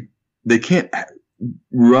be, they can't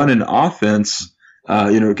run an offense,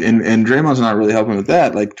 and Draymond's not really helping with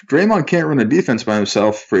that. Like Draymond can't run a defense by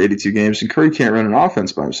himself for 82 games and Curry can't run an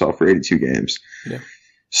offense by himself for 82 games. Yeah.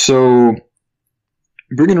 So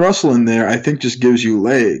bringing Russell in there, I think just gives you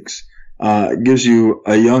legs, gives you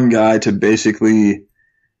a young guy to basically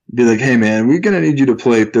be like, hey, man, we're going to need you to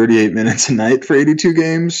play 38 minutes a night for 82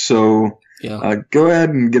 games. So go ahead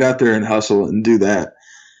and get out there and hustle and do that.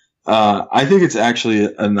 I think it's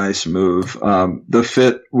actually a nice move. The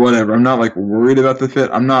fit, whatever. I'm not worried about the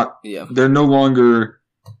fit. I'm not. Yeah. They're no longer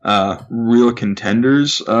real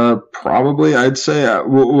contenders. Probably, I'd say.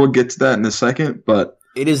 We'll get to that in a second. But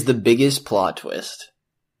it is the biggest plot twist.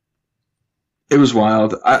 It was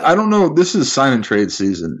wild. I don't know. This is sign and trade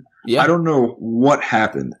season. Yeah. I don't know what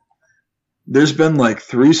happened. There's been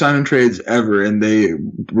 3 sign and trades ever, and they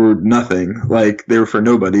were nothing. They were for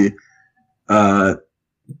nobody. A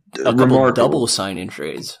couple double sign and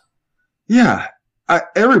trades. Yeah.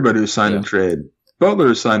 Everybody was signed and trade. Butler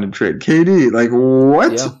was signed and trade. KD,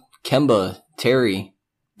 what? Yeah. Kemba, Terry.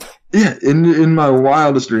 Yeah, in my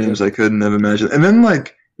wildest dreams, I couldn't have imagined. And then,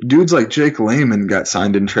 dudes like Jake Layman got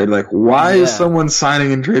signed and traded. Why is someone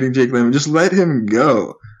signing and trading Jake Layman? Just let him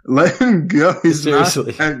go. Let him go. He's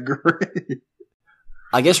seriously not that great.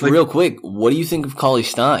 I guess real quick, what do you think of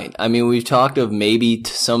Cauley-Stein? I mean, we've talked of maybe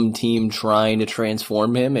some team trying to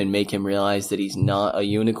transform him and make him realize that he's not a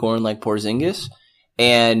unicorn like Porzingis.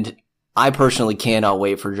 And I personally cannot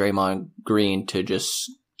wait for Draymond Green to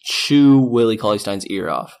just chew Willie Cauley-Stein's ear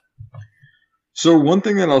off. So one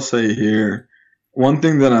thing that I'll say here, one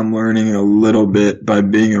thing that I'm learning a little bit by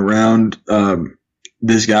being around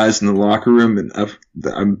these guys in the locker room, and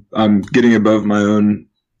I'm getting above my own.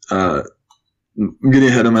 I'm getting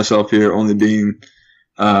ahead of myself here, only being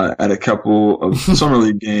at a couple of summer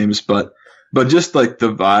league games, but just the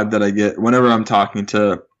vibe that I get whenever I'm talking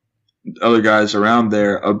to other guys around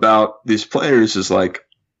there about these players is like,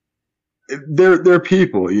 they're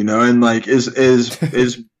people, and like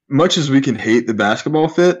as much as we can hate the basketball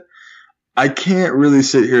fit, I can't really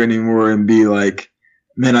sit here anymore and be like,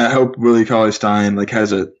 man, I hope Willie Cauley-Stein like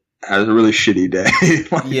has a really shitty day.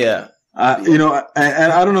 Like, yeah.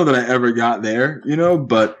 And I don't know that I ever got there,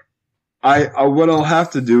 but what I'll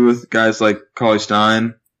have to do with guys like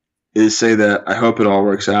Cauley-Stein is say that I hope it all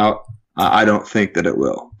works out. I don't think that it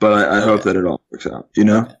will, but I hope that it all works out,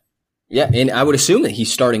 Okay. Yeah, and I would assume that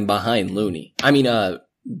he's starting behind Looney. I mean,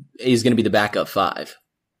 he's going to be the backup 5.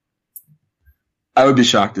 I would be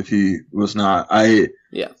shocked if he was not. I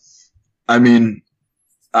mean,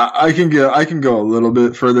 I can go a little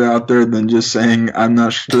bit further out there than just saying I'm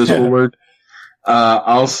not sure this will work.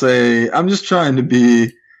 I'll say I'm just trying to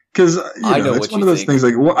be, because it's one of those things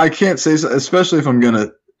like I can't say, especially if I'm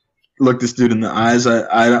gonna look this dude in the eyes.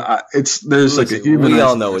 There's like a human. We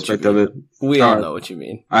all know what you mean. Of it. We all know what you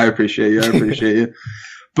mean. I appreciate you.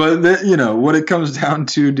 But what it comes down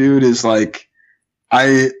to, dude, is like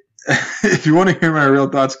if you want to hear my real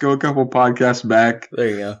thoughts, go a couple podcasts back. There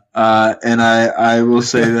you go. And I will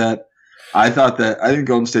say that I think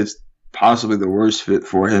Golden State's possibly the worst fit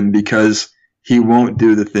for him because he won't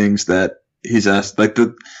do the things that he's asked. Like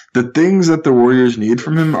the things that the Warriors need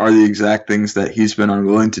from him are the exact things that he's been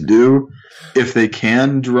unwilling to do. If they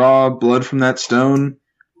can draw blood from that stone,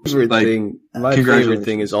 my favorite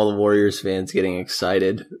thing is all the Warriors fans getting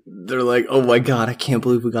excited. They're like, oh my God, I can't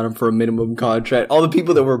believe we got him for a minimum contract. All the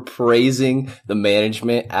people that were praising the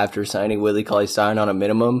management after signing Willie Cauley-Stein on a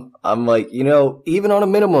minimum, I'm like, even on a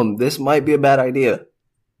minimum, this might be a bad idea.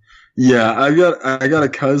 Yeah, I got a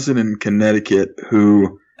cousin in Connecticut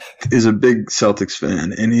who is a big Celtics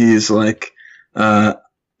fan, and he's like,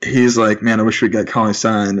 man, I wish we got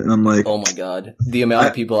Cauley-Stein. And I'm like, oh my God, the amount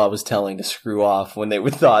of people I was telling to screw off when they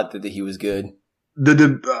thought that he was good.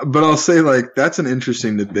 But I'll say, like, that's an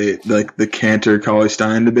interesting debate, like the Cantor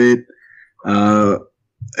Cauley-Stein debate. I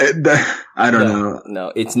don't know.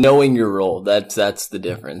 No, it's knowing your role. That's the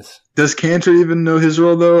difference. Does Cantor even know his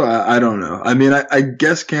role though? I don't know. I mean, I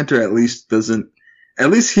guess Cantor at least doesn't. At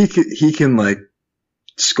least he can like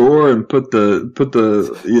score and put the.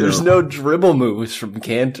 There's no dribble moves from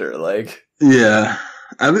Cantor. Like, yeah,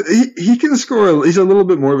 he can score. He's a little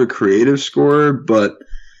bit more of a creative scorer, but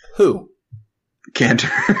who? Cantor.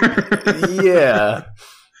 Yeah,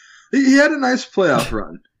 he had a nice playoff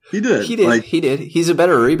run. He did. He did. He's a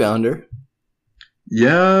better rebounder.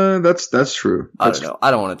 Yeah, that's true. I don't know.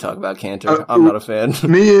 I don't want to talk about Cantor. I'm not a fan.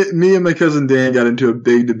 Me and my cousin Dan got into a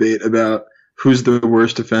big debate about who's the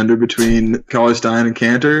worst defender between Cauley-Stein and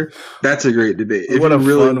Cantor. That's a great debate. What a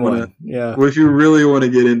fun one. Yeah. If you really want to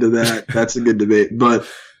get into that, that's a good debate. But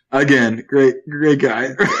again, great guy.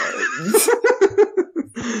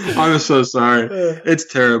 I'm so sorry. It's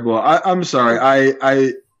terrible. I'm sorry.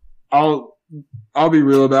 I'll be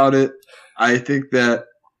real about it. I think that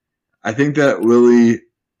Willie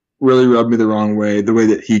really rubbed me the wrong way, the way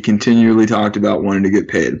that he continually talked about wanting to get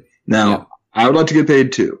paid. Now, yeah. I would like to get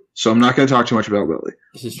paid too, so I'm not going to talk too much about Willie.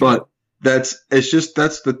 But that's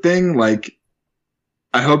the thing. Like,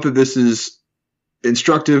 I hope that this is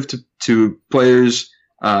instructive to players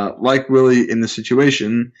like Willie in the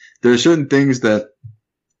situation. There are certain things that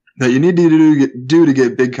you need to do to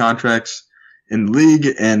get big contracts in the league,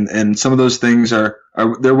 and some of those things are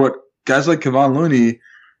they're what guys like Kevon Looney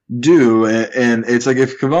do, and it's like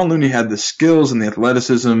if Kevon Looney had the skills and the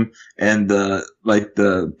athleticism and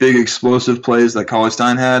the big explosive plays that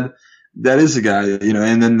Cauley-Stein had, that is a guy,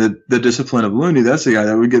 and then the discipline of Looney, that's a guy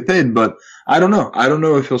that would get paid. But I don't know. I don't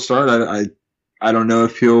know if he'll start. I don't know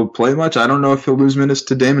if he'll play much. I don't know if he'll lose minutes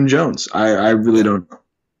to Damon Jones. I really don't know.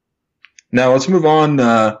 Now let's move on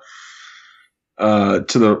to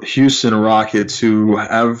the Houston Rockets, who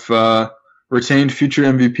have retained future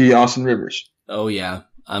MVP Austin Rivers. Oh yeah.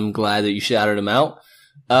 I'm glad that you shouted him out.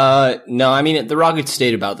 No, I mean, the Rockets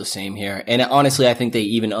stayed about the same here. And honestly, I think they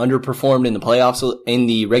even underperformed in the playoffs in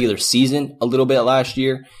the regular season a little bit last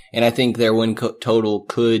year. And I think their win total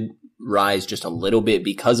could rise just a little bit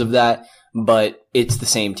because of that. But it's the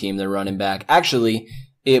same team they're running back. Actually,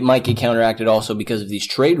 it might get counteracted also because of these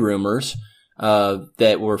trade rumors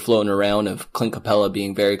that were floating around of Clint Capella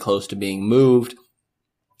being very close to being moved,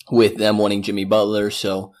 with them wanting Jimmy Butler.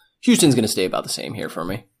 So Houston's going to stay about the same here for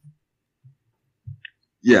me.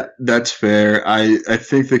 Yeah, that's fair. I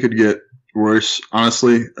think they could get worse,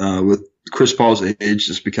 honestly, with Chris Paul's age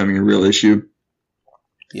just becoming a real issue.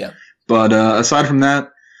 Yeah. But aside from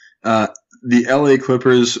that, the LA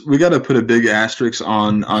Clippers, we got to put a big asterisk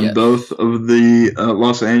on both of the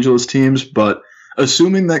Los Angeles teams, but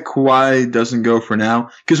assuming that Kawhi doesn't go for now,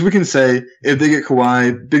 because we can say if they get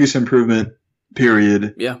Kawhi, biggest improvement,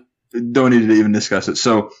 period. Yeah. Don't need to even discuss it.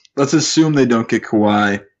 So let's assume they don't get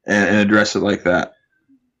Kawhi and address it like that.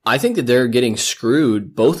 I think that they're getting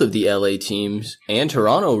screwed. Both of the LA teams and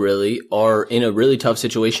Toronto really are in a really tough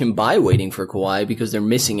situation by waiting for Kawhi because they're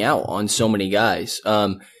missing out on so many guys.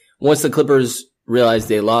 Once the Clippers realized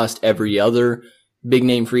they lost every other big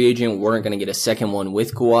name free agent, weren't going to get a second one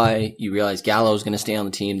with Kawhi. You realize Gallo's going to stay on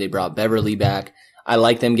the team. They brought Beverly back. I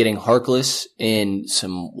like them getting Harkless in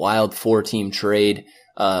some wild 4-team trade.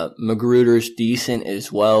 Magruder's decent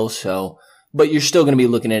as well. So, but you're still going to be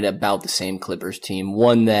looking at about the same Clippers team.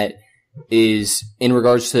 One that is, in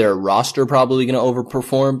regards to their roster, probably going to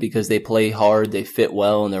overperform because they play hard, they fit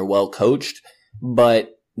well, and they're well coached,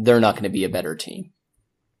 but they're not going to be a better team.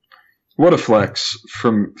 What a flex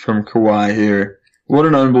from Kawhi here. What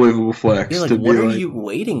an unbelievable flex. You're like, what are you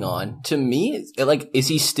waiting on? To me, like, is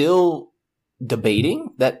he still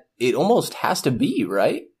debating? That it almost has to be,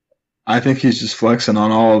 right? I think he's just flexing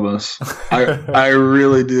on all of us. I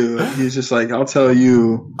really do. He's just like, I'll tell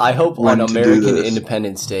you. I hope on American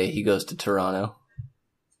Independence Day he goes to Toronto.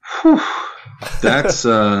 That's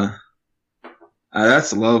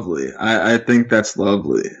lovely. I think that's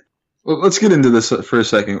lovely. Well, let's get into this for a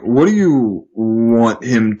second. What do you want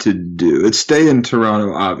him to do? It's stay in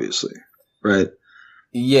Toronto, obviously, right?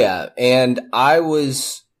 Yeah, and I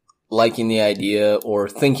was liking the idea or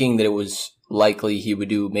thinking that it was likely he would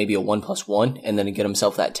do maybe a 1+1 and then get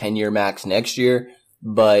himself that 10-year max next year.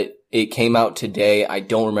 But it came out today. I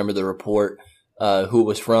don't remember the report, who it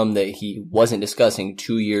was from, that he wasn't discussing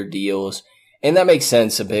 2-year deals. And that makes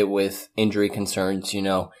sense a bit with injury concerns. You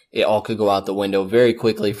know, it all could go out the window very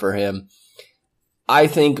quickly for him. I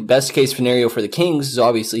think best case scenario for the Kings is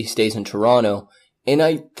obviously he stays in Toronto. And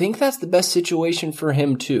I think that's the best situation for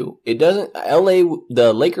him too.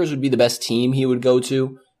 The Lakers would be the best team he would go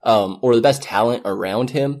to. Or the best talent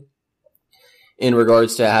around him in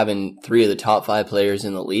regards to having 3 of the top 5 players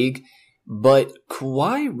in the league. But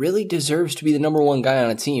Kawhi really deserves to be the number 1 guy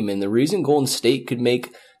on a team. And the reason Golden State could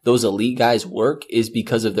make those elite guys work is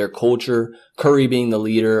because of their culture, Curry being the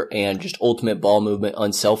leader and just ultimate ball movement,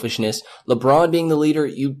 unselfishness. LeBron being the leader,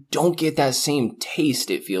 you don't get that same taste,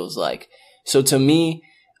 it feels like. So to me,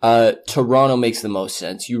 Toronto makes the most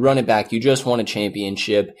sense. You run it back. You just won a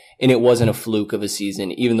championship, and it wasn't a fluke of a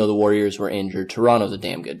season, even though the Warriors were injured. Toronto's a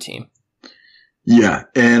damn good team. Yeah,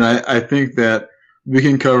 and I think that we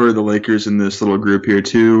can cover the Lakers in this little group here,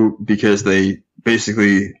 too, because they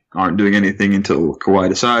basically aren't doing anything until Kawhi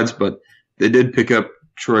decides, but they did pick up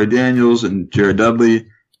Troy Daniels and Jared Dudley.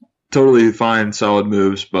 Totally fine, solid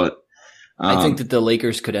moves, but I think that the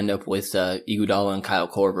Lakers could end up with Iguodala and Kyle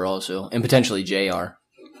Korver also, and potentially JR.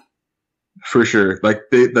 For sure. Like,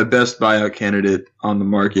 the best buyout candidate on the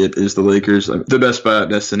market is the Lakers, the best buyout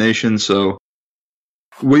destination. So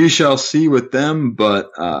we shall see with them. But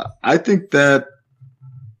I think that,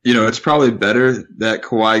 you know, it's probably better that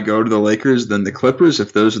Kawhi go to the Lakers than the Clippers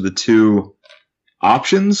if those are the 2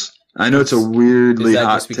 options. I know it's a weirdly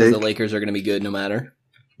hot just because take. The Lakers are going to be good no matter?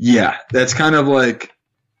 Yeah, that's kind of like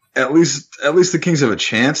at least the Kings have a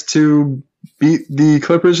chance to beat the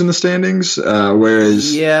Clippers in the standings.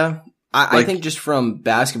 Whereas I think just from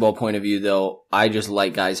basketball point of view, though, I just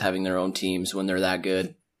like guys having their own teams when they're that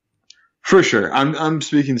good. For sure. I'm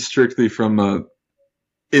speaking strictly from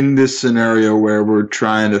in this scenario where we're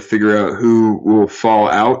trying to figure out who will fall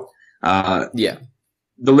out.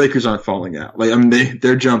 The Lakers aren't falling out. Like, I mean,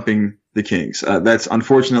 they're jumping the Kings. That's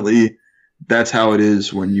how it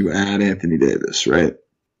is when you add Anthony Davis, right?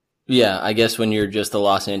 Yeah, I guess when you're just the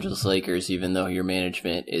Los Angeles Lakers, even though your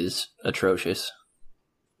management is atrocious.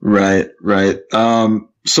 Right.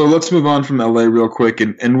 So let's move on from LA real quick,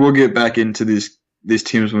 and we'll get back into these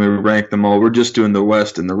teams when we rank them all. We're just doing the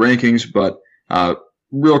West and the rankings, but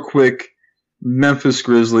real quick, Memphis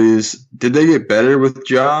Grizzlies, did they get better with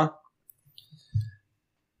Ja?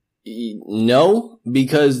 No,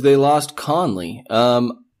 because they lost Conley.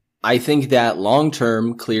 I think that long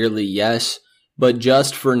term, clearly yes, but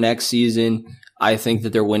just for next season, I think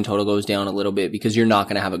that their win total goes down a little bit because you're not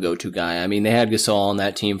going to have a go-to guy. I mean, they had Gasol on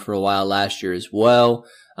that team for a while last year as well.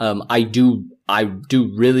 I do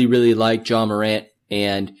really, really like Ja Morant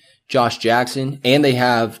and Josh Jackson, and they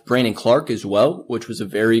have Brandon Clark as well, which was a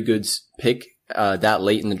very good pick that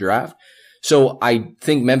late in the draft. So I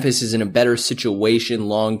think Memphis is in a better situation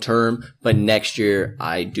long term, but next year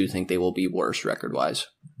I do think they will be worse record-wise.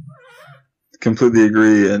 Completely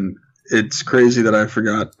agree, and it's crazy that I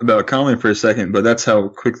forgot about Conley for a second, but that's how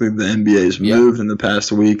quickly the NBA has moved in the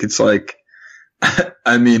past week. It's like,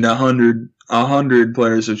 I mean, 100 100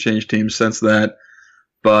 players have changed teams since that.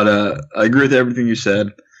 But I agree with everything you said.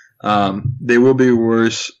 They will be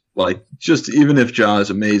worse. Like, just even if Ja is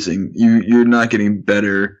amazing, you're not getting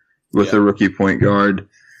better with a rookie point guard.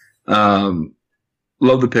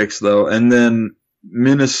 Love the picks, though. And then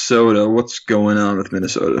Minnesota, what's going on with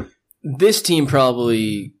Minnesota? This team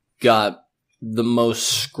probably got the most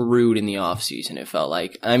screwed in the offseason, it felt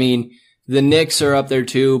like. I mean, the Knicks are up there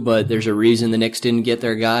too, but there's a reason the Knicks didn't get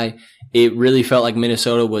their guy. It really felt like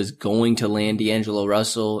Minnesota was going to land D'Angelo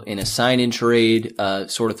Russell in a sign-in trade,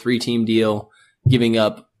 sort of 3-team deal, giving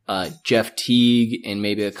up Jeff Teague and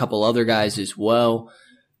maybe a couple other guys as well.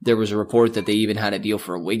 There was a report that they even had a deal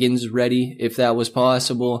for Wiggins ready, if that was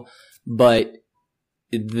possible. But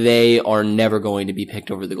they are never going to be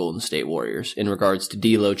picked over the Golden State Warriors in regards to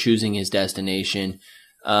D'Lo choosing his destination.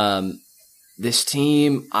 This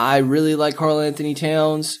team, I really like Karl-Anthony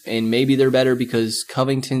Towns, and maybe they're better because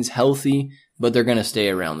Covington's healthy, but they're going to stay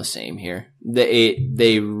around the same here.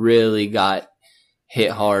 They really got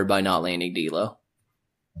hit hard by not landing D'Lo.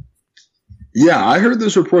 Yeah, I heard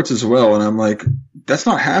those reports as well, and I'm like, that's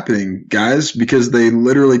not happening, guys, because they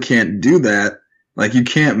literally can't do that. Like, you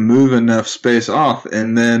can't move enough space off.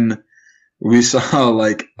 And then we saw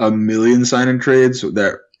like a million sign-in trades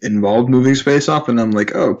that involved moving space off, and I'm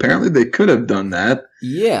like, oh, apparently they could have done that.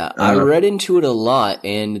 Yeah, I read into it a lot,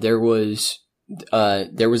 and there was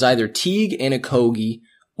either Teague and Okogie,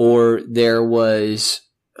 or there was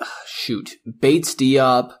Bates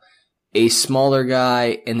Diop, a smaller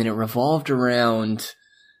guy, and then it revolved around,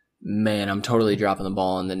 man, I'm totally dropping the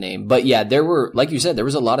ball on the name. But yeah, there were, like you said, there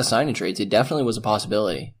was a lot of sign-in trades. It definitely was a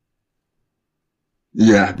possibility.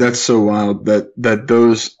 Yeah, that's so wild that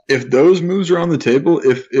if those moves are on the table,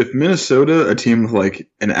 if Minnesota, a team with like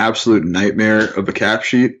an absolute nightmare of a cap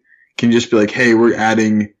sheet, can just be like, hey, we're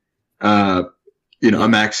adding a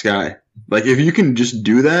max guy. Like, if you can just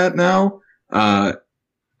do that now,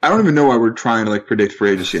 I don't even know why we're trying to like predict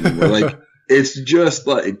free agency anymore. Like, it's just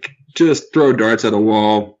like, just throw darts at a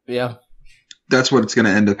wall. Yeah. That's what it's going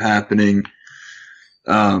to end up happening.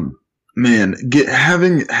 Man,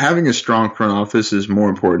 having a strong front office is more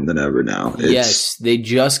important than ever now. Yes, they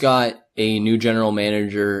just got a new general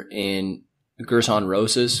manager in Gerson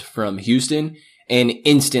Rosas from Houston, and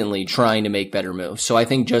instantly trying to make better moves. So I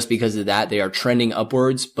think just because of that, they are trending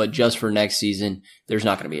upwards, but just for next season, there's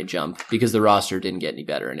not going to be a jump because the roster didn't get any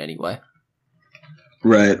better in any way.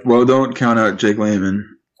 Right. Well, don't count out Jake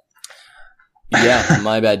Layman. Yeah,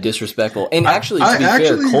 my bad. Disrespectful. And actually, to be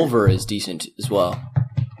fair, Culver is decent as well.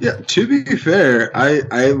 Yeah, to be fair,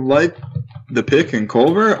 I like the pick in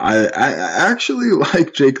Culver. I actually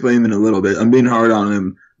like Jake Layman a little bit. I'm being hard on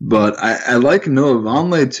him. But I like Noah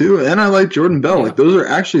Vonleh too, and I like Jordan Bell. Yeah. Like, those are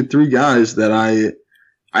actually three guys that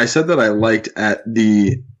I said that I liked at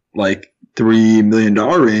the like $3 million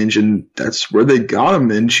range, and that's where they got them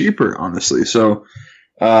in cheaper, honestly. So,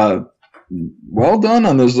 well done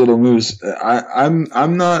on those little moves.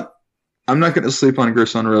 I'm not going to sleep on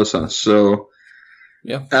Gerson Rosas. So,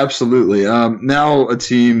 yeah, absolutely. Now a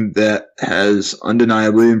team that has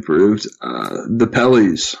undeniably improved, the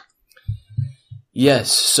Pellies.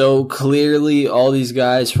 Yes, so clearly all these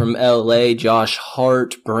guys from LA, Josh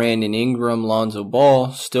Hart, Brandon Ingram, Lonzo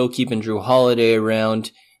Ball, still keeping Drew Holiday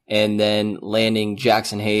around, and then landing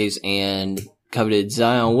Jackson Hayes and coveted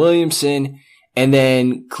Zion Williamson. And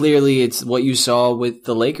then clearly it's what you saw with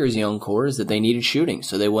the Lakers' young core is that they needed shooting.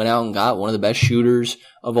 So they went out and got one of the best shooters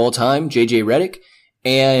of all time, JJ Redick,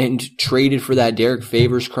 and traded for that Derek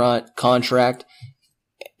Favors contract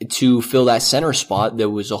to fill that center spot that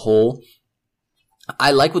was a hole.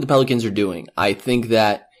 I like what the Pelicans are doing. I think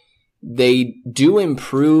that they do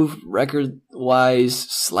improve record-wise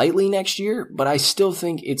slightly next year, but I still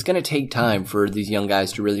think it's going to take time for these young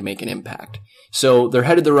guys to really make an impact. So they're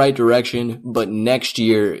headed the right direction, but next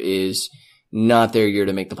year is not their year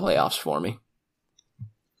to make the playoffs for me.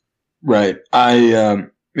 Right.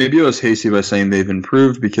 Maybe I was hasty by saying they've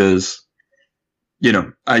improved because,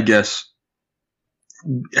 I guess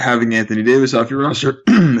having Anthony Davis off your roster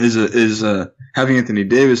having Anthony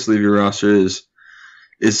Davis leave your roster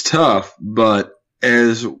is tough, but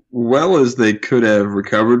as well as they could have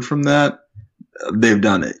recovered from that, they've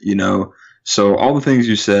done it, So all the things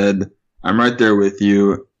you said, I'm right there with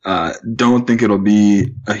you. Don't think it'll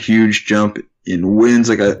be a huge jump in wins.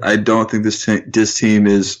 Like, I don't think this team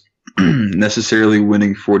is necessarily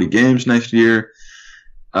winning 40 games next year.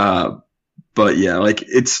 But yeah, like,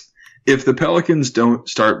 if the Pelicans don't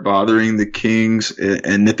start bothering the Kings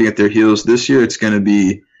and nipping at their heels this year, it's going to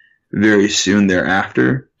be very soon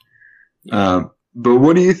thereafter. But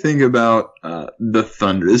what do you think about the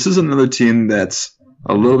Thunder? This is another team that's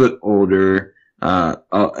a little bit older,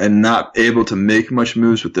 and not able to make much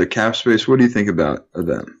moves with their cap space. What do you think about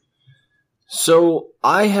them? So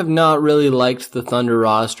I have not really liked the Thunder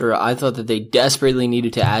roster. I thought that they desperately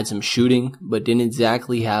needed to add some shooting, but didn't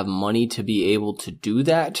exactly have money to be able to do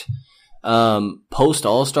that. Post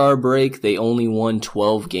All-Star break, they only won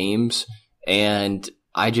 12 games, and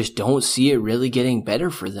I just don't see it really getting better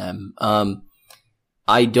for them.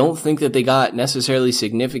 I don't think that they got necessarily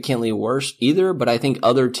significantly worse either, but I think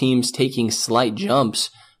other teams taking slight jumps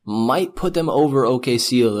might put them over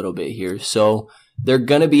OKC a little bit here. So they're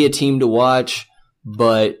going to be a team to watch,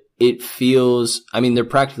 but it feels, I mean, they're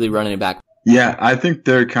practically running it back. Yeah, I think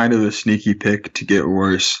they're kind of a sneaky pick to get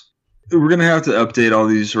worse. We're going to have to update all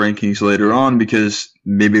these rankings later on because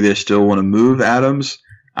maybe they still want to move Adams.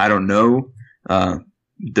 I don't know.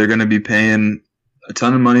 They're going to be paying a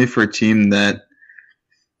ton of money for a team that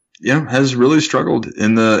has really struggled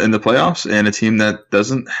in the playoffs and a team that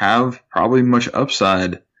doesn't have probably much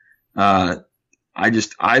upside. I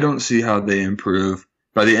don't see how they improve.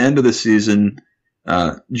 By the end of the season,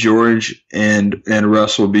 George and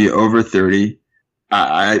Russ will be over 30.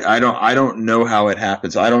 I don't know how it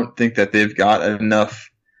happens. I don't think that they've got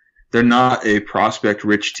enough. They're not a prospect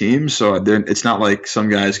rich team, so it's not like some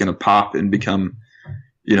guy's going to pop and become,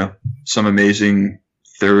 some amazing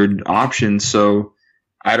third option. So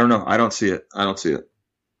I don't know. I don't see it.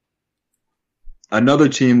 Another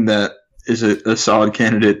team that is a solid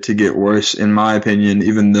candidate to get worse, in my opinion,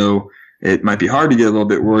 even though it might be hard to get a little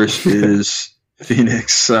bit worse, is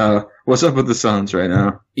Phoenix. What's up with the Suns right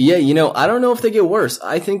now? Yeah, I don't know if they get worse.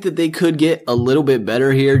 I think that they could get a little bit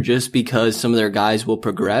better here just because some of their guys will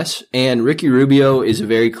progress. And Ricky Rubio is a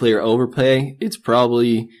very clear overpay. It's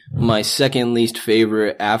probably my second least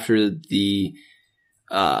favorite after the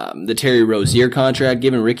Terry Rozier contract.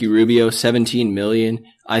 Given Ricky Rubio $17 million,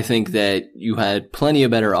 I think that you had plenty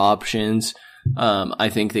of better options. I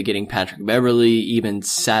think that getting Patrick Beverley, even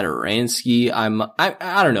Satoransky,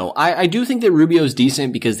 I don't know. I do think that Rubio's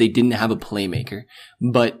decent because they didn't have a playmaker.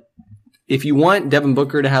 But if you want Devin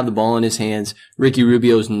Booker to have the ball in his hands, Ricky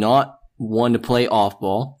Rubio's not one to play off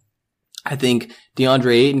ball. I think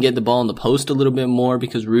DeAndre Ayton get the ball in the post a little bit more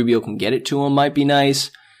because Rubio can get it to him might be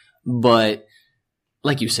nice. But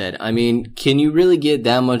like you said, I mean, can you really get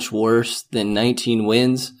that much worse than 19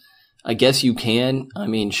 wins? I guess you can. I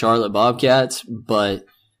mean, Charlotte Bobcats, but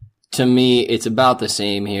to me, it's about the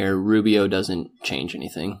same here. Rubio doesn't change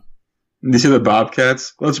anything. You see the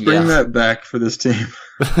Bobcats? Let's bring that back for this team.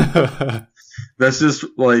 That's just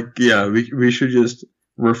we should just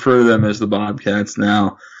refer to them as the Bobcats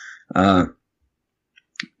now. That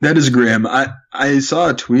is grim. I saw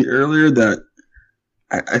a tweet earlier that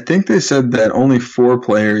I think they said that only 4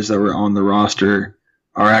 players that were on the roster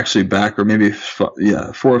are actually back, or maybe 4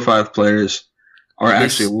 or 5 players are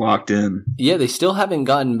actually locked in. Yeah, they still haven't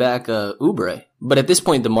gotten back Oubre. But at this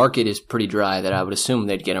point, the market is pretty dry that I would assume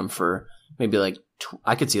they'd get him for maybe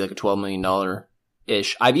I could see like a $12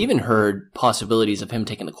 million-ish. I've even heard possibilities of him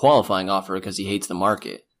taking the qualifying offer because he hates the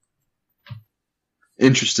market.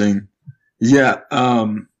 Interesting. Yeah,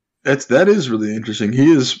 that is really interesting.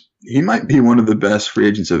 He might be one of the best free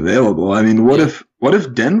agents available. I mean, what if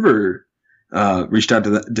Denver reached out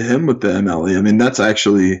to him with the MLE? I mean, that's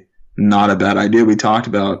actually not a bad idea. We talked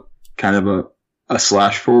about kind of a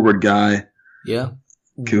slash forward guy. Yeah.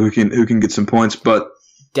 Who can get some points, but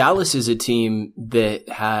Dallas is a team that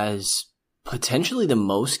has potentially the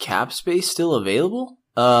most cap space still available.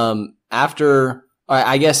 After,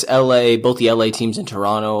 I guess both the LA teams in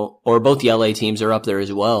Toronto, or both the LA teams are up there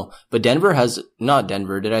as well. But did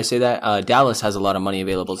I say that? Dallas has a lot of money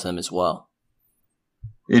available to them as well.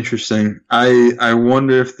 Interesting. I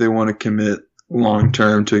wonder if they want to commit long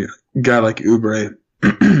term to a guy like Oubre.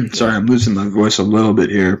 Sorry, I'm losing my voice a little bit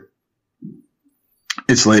here.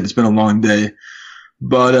 It's late. It's been a long day.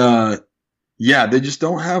 But they just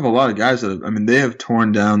don't have a lot of guys they have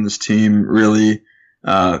torn down this team really.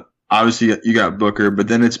 Obviously, you got Booker, but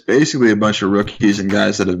then it's basically a bunch of rookies and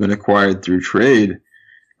guys that have been acquired through trade.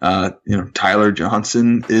 Tyler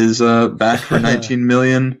Johnson is back for $19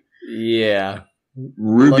 million. Yeah.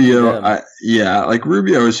 Rubio,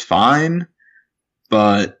 Rubio is fine,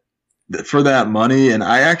 but for that money, and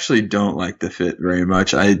I actually don't like the fit very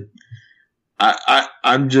much. I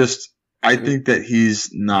think that he's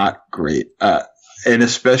not great, and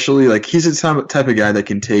especially he's the type of guy that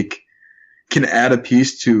can add a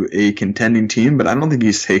piece to a contending team, but I don't think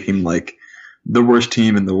he's taking the worst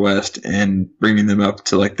team in the West and bringing them up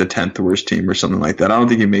to the 10th worst team or something like that. I don't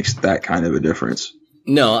think he makes that kind of a difference.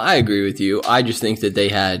 No, I agree with you. I just think that they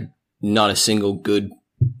had not a single good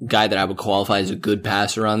guy that I would qualify as a good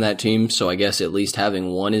passer on that team. So I guess at least having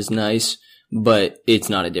one is nice, but it's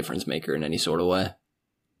not a difference maker in any sort of way.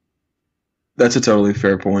 That's a totally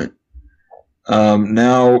fair point.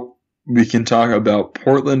 Now we can talk about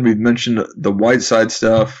Portland. We've mentioned the Whiteside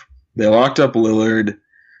stuff. They locked up Lillard.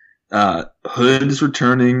 Hood is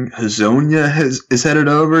returning. Hazonia is headed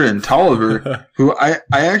over, and Tolliver, who I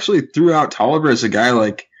actually threw out Tolliver as a guy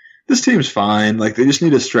like, this team's fine. Like, they just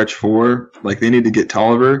need a stretch four. Like, they need to get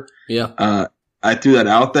Tolliver. Yeah. I threw that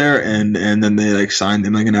out there, and then they like signed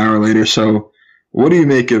him like an hour later. So, what do you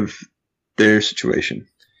make of their situation?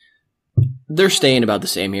 They're staying about the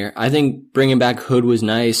same here. I think bringing back Hood was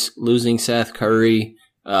nice. Losing Seth Curry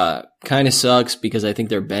kind of sucks because I think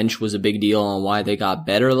their bench was a big deal on why they got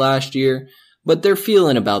better last year. But they're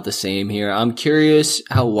feeling about the same here. I'm curious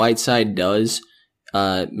how Whiteside does.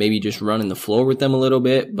 Maybe just running the floor with them a little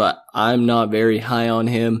bit, but I'm not very high on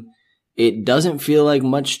him. It doesn't feel like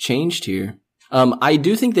much changed here. I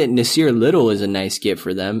do think that Nasir Little is a nice get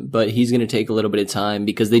for them, but he's going to take a little bit of time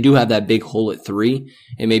because they do have that big hole at 3,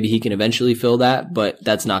 and maybe he can eventually fill that, but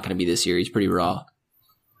that's not going to be this year. He's pretty raw.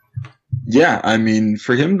 Yeah, I mean,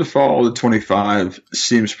 for him to fall to 25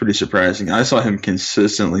 seems pretty surprising. I saw him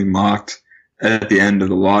consistently mocked at the end of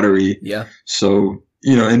the lottery. Yeah. So,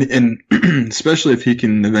 you know, and especially if he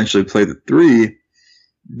can eventually play the 3,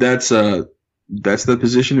 that's the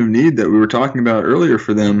position of need that we were talking about earlier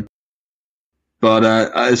for them. But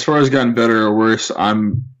as far as gotten better or worse,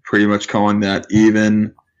 I'm pretty much calling that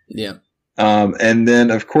even. Yeah. And then,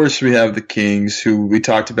 of course, we have the Kings, who we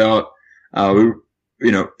talked about, in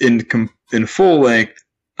full length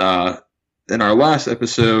in our last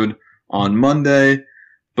episode on Monday.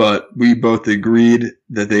 But we both agreed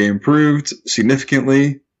that they improved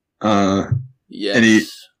significantly.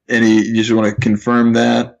 Yes. You just want to confirm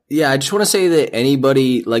that? Yeah, I just want to say that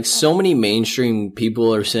anybody, like so many mainstream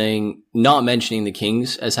people are saying, not mentioning the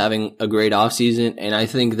Kings as having a great offseason, and I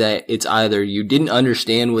think that it's either you didn't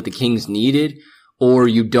understand what the Kings needed or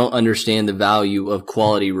you don't understand the value of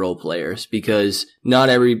quality role players, because not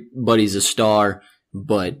everybody's a star,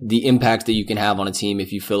 but the impact that you can have on a team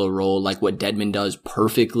if you fill a role like what Dedmon does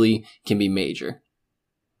perfectly can be major.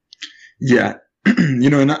 Yeah.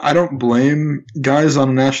 And I don't blame guys on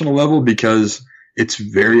a national level because it's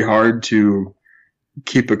very hard to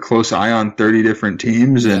keep a close eye on 30 different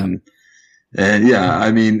teams. And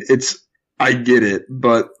I mean, I get it,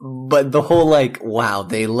 but the whole wow,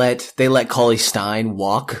 they let Cauley Stein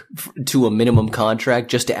walk to a minimum contract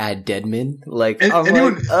just to add Dedmon.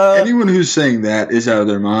 Anyone who's saying that is out of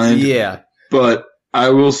their mind. Yeah. But I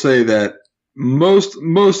will say that most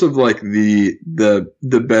of the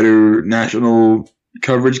better national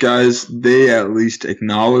coverage guys, they at least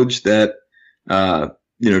acknowledge that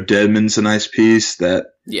Dedmon's a nice piece, that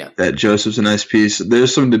Joseph's a nice piece.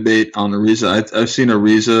 There's some debate on Ariza. I've seen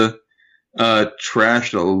Ariza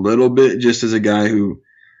trashed a little bit just as a guy who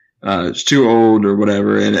is too old or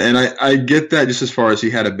whatever, and I get that just as far as he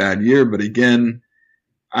had a bad year, but again,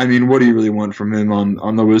 I mean, what do you really want from him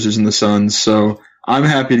on the Wizards and the Suns? So I'm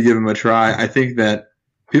happy to give him a try. I think that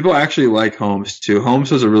people actually like Holmes too.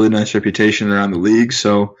 Holmes has a really nice reputation around the league,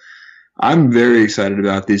 so I'm very excited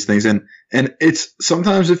about these things. And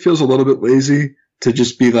sometimes it feels a little bit lazy to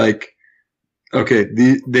just be like, okay,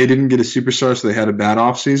 they didn't get a superstar, so they had a bad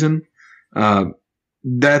offseason.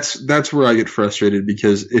 That's where I get frustrated,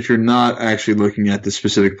 because if you're not actually looking at the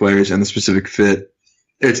specific players and the specific fit,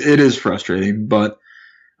 it is frustrating. But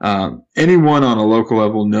anyone on a local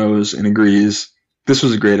level knows and agrees this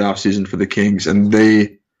was a great offseason for the Kings, and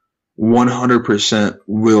they 100%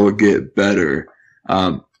 will get better.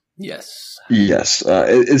 Yes. Yes.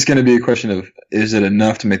 It's going to be a question of, is it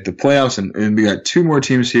enough to make the playoffs? And we got 2 more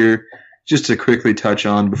teams here just to quickly touch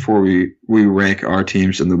on before we rank our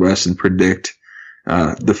teams in the West and predict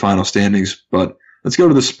the final standings. But let's go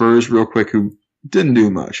to the Spurs real quick, who didn't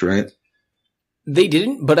do much, right? They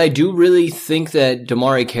didn't, but I do really think that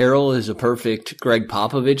Damari Carroll is a perfect Greg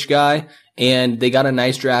Popovich guy, and they got a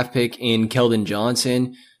nice draft pick in Keldon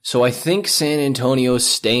Johnson. So I think San Antonio's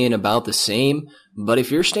staying about the same, but if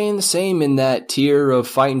you're staying the same in that tier of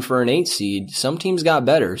fighting for an 8 seed, some teams got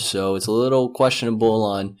better, so it's a little questionable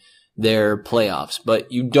on their playoffs.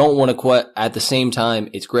 But you don't want to at the same time,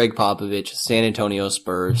 it's Greg Popovich, San Antonio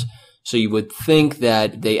Spurs, so you would think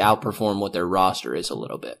that they outperform what their roster is a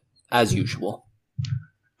little bit, as usual.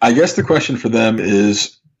 I guess the question for them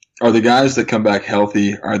is, are the guys that come back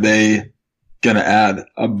healthy, are they going to add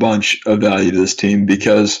a bunch of value to this team?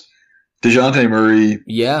 Because DeJounte Murray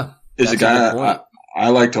is a guy I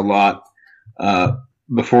liked a lot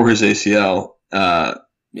before his ACL.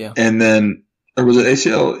 And then, or was it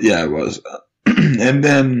ACL? Yeah, it was. And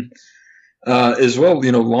then as well,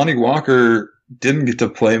 Lonnie Walker didn't get to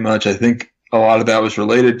play much. I think a lot of that was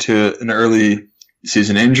related to an early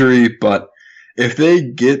season injury, but if they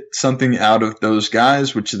get something out of those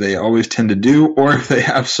guys, which they always tend to do, or if they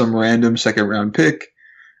have some random second round pick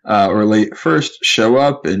or late first show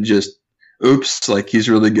up and just oops, like he's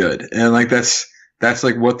really good. And like that's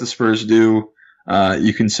like what the Spurs do.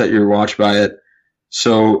 You can set your watch by it.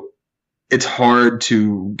 So it's hard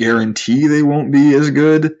to guarantee they won't be as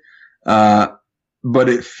good. But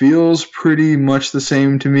it feels pretty much the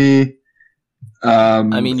same to me.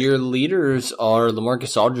 Your leaders are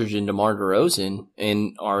LaMarcus Aldridge and DeMar DeRozan,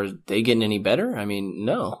 and are they getting any better?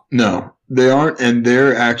 No. No, they aren't, and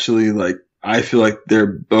they're actually I feel like they're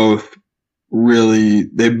both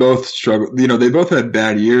they both struggle. They both had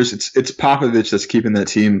bad years. It's Popovich that's keeping that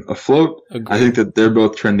team afloat. Agreed. I think that they're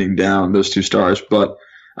both trending down, those two stars. But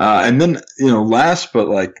and then last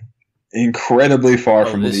but incredibly far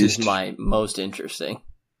from the East. This is my most interesting.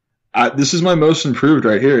 This is my most improved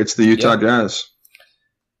right here. It's the Utah Jazz.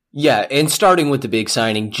 Yeah, and starting with the big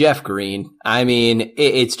signing, Jeff Green.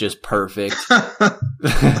 It's just perfect.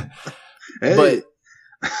 Hey. But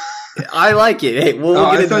I like it. Hey,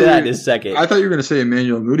 we'll get into that in a second. I thought you were going to say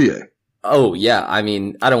Emmanuel Mudiay. Oh, yeah. I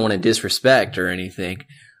don't want to disrespect or anything.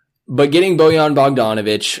 But getting Bojan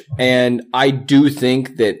Bogdanovic, and I do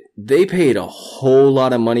think that they paid a whole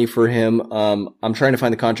lot of money for him. I'm trying to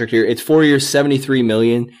find the contract here. It's 4 years, $73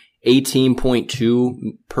 million,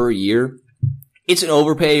 18.2 per year. It's an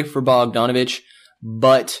overpay for Bogdanovic,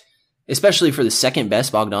 but especially for the second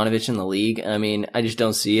best Bogdanovic in the league, I just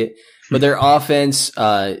don't see it. But their offense,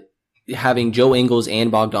 having Joe Ingles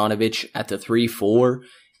and Bogdanovic at the 3-4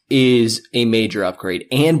 is a major upgrade.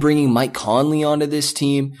 And bringing Mike Conley onto this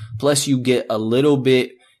team, plus you get a little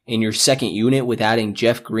bit in your second unit with adding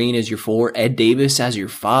Jeff Green as your 4, Ed Davis as your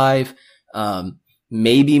 5.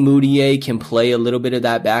 Maybe Mudiay can play a little bit of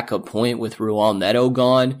that backup point with Raul Neto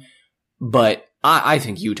gone. But I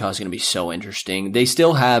think Utah's going to be so interesting. They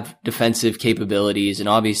still have defensive capabilities, and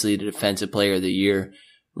obviously the defensive player of the year,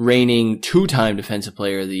 reigning 2-time defensive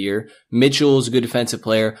player of the year. Mitchell is a good defensive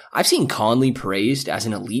player. I've seen Conley praised as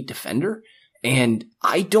an elite defender, and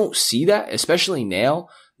I don't see that, especially now.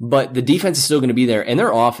 But the defense is still going to be there, and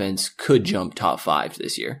their offense could jump top 5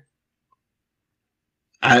 this year.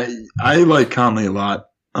 I like Conley a lot.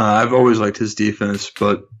 I've always liked his defense,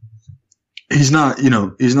 but he's not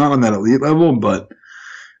on that elite level. But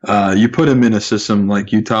you put him in a system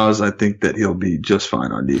like Utah's, I think that he'll be just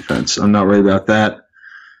fine on defense. I'm not worried about that.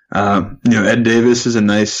 Ed Davis is a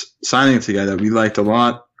nice signing. It's a guy that we liked a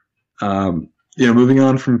lot. Moving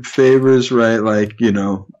on from Favors, right?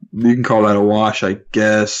 You can call that a wash, I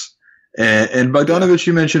guess. And Bogdanovic,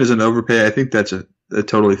 you mentioned, is an overpay. I think that's a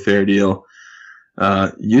totally fair deal.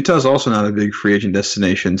 Utah's also not a big free agent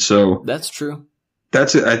destination, so that's true.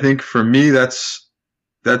 That's it. I think for me, that's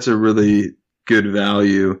a really good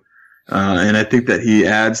value, and I think that he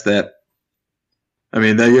adds that. I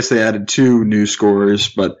guess they added 2 new scorers,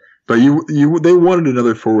 but they wanted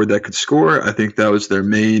another forward that could score. I think that was their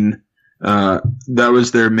main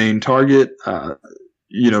target.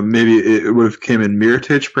 Maybe it would have came in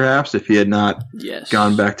Mirotic perhaps if he had not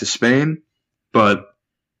gone back to Spain. But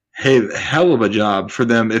hey, hell of a job for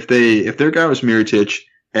them if their guy was Mirotic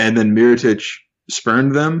and then Mirotic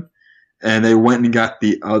spurned them and they went and got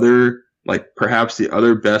the other, perhaps the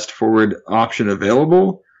other best forward option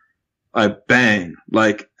available. Bang,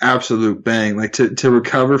 absolute bang, to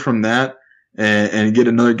recover from that and get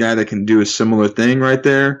another guy that can do a similar thing right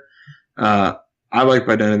there. I like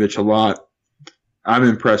Bogdanovic a lot. I'm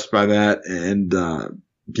impressed by that. And,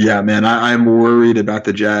 man, I'm worried about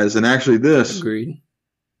the Jazz. And actually Agreed.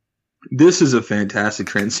 This is a fantastic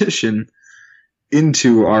transition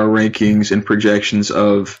into our rankings and projections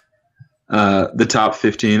of, the top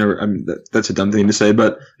 15, that's a dumb thing to say,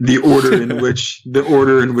 but the order in which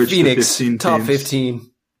Phoenix, the 15 top teams,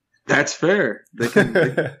 15. That's fair. They can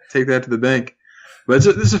take that to the bank. But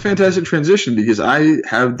this is a fantastic transition because I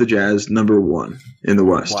have the Jazz number 1 in the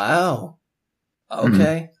West. Wow.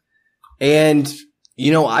 Okay. And,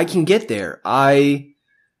 I can get there. I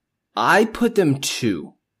put them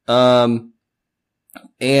 2. And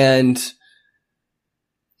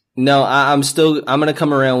no, I'm going to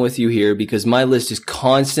come around with you here because my list is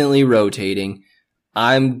constantly rotating.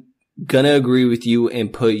 I'm going to agree with you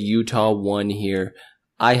and put Utah 1 here.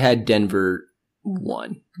 I had Denver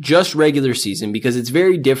 1. Just regular season because it's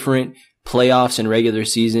very different, playoffs and regular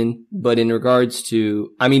season. But in regards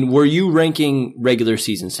to, were you ranking regular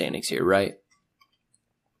season standings here, right?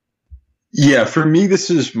 Yeah, for me, this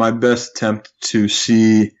is my best attempt to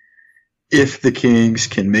see if the Kings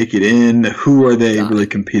can make it in, who are they really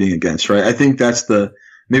competing against, right? I think that's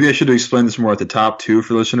maybe I should have explained this more at the top too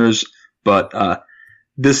for listeners, but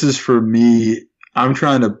this is for me. I'm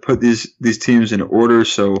trying to put these teams in order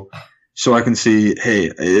so I can see,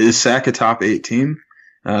 hey, is Sac a top 8 team?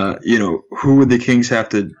 Who would the Kings have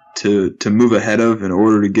to move ahead of in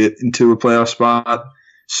order to get into a playoff spot?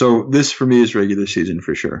 So this for me is regular season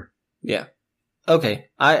for sure. Yeah. Okay.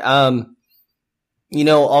 I'll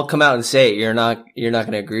come out and say it. You're not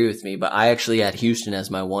going to agree with me, but I actually had Houston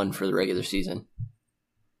as my 1 for the regular season.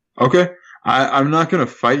 Okay. I'm not going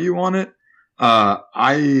to fight you on it.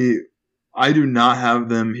 I do not have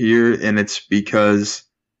them here, and it's because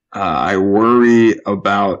I worry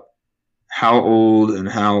about how old and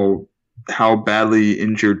how badly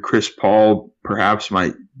injured Chris Paul perhaps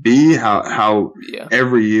might be. How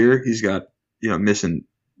every year he's got missing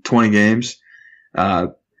 20 games,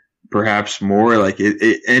 perhaps more. Like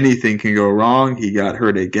anything can go wrong. He got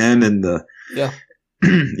hurt again in the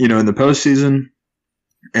in the postseason,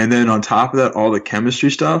 and then on top of that, all the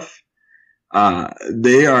chemistry stuff.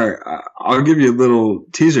 They are. I'll give you a little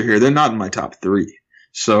teaser here. They're not in my top 3.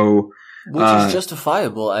 So, which is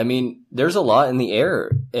justifiable. I mean, there's a lot in the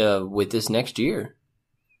air with this next year.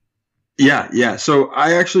 Yeah. So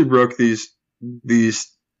I actually broke these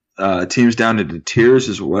teams down into tiers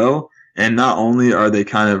as well, and not only are they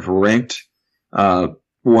kind of ranked 1,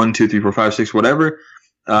 2, 3, 4, 5, 6, whatever,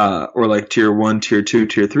 or like tier 1, tier 2,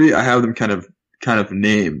 tier 3. I have them kind of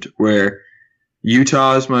named where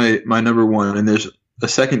Utah is my number 1, and there's a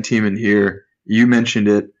second team in here. You mentioned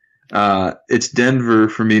it. It's Denver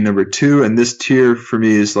for me, number 2, and this tier for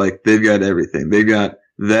me is like they've got everything. They've got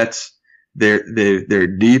vets. They're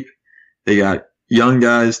deep. They got young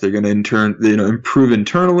guys. They're going to improve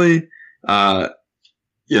internally. Utah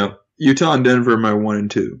and Denver are my 1 and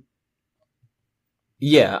 2.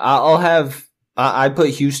 Yeah, I'll have. I put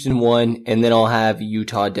Houston 1, and then I'll have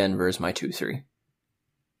Utah, Denver as my 2, 3.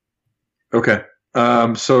 Okay.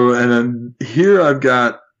 And then here I've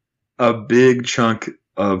got a big chunk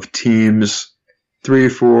of teams 3,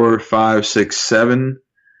 4, 5, 6, 7.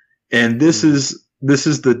 And this is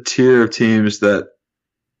the tier of teams that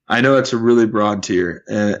I know it's a really broad tier.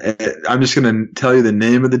 I'm just going to tell you the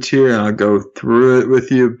name of the tier and I'll go through it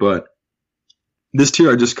with you. But this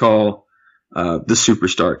tier I just call the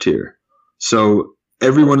superstar tier. So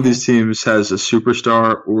every one of these teams has a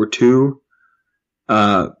superstar or 2.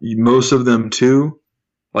 Most of them 2,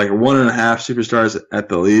 like 1.5 superstars at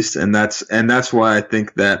the least, and that's why I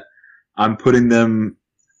think that I'm putting them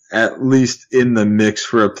at least in the mix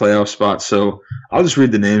for a playoff spot. So I'll just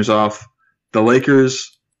read the names off: the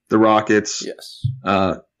Lakers, the Rockets,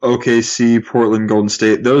 OKC, Portland, Golden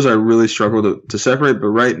State. Those I really struggle to separate, but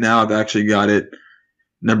right now I've actually got it: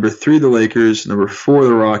 number 3, the Lakers; number 4,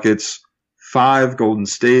 the Rockets; 5, Golden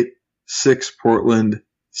State; 6, Portland;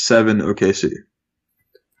 7, OKC.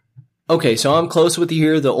 Okay, so I'm close with you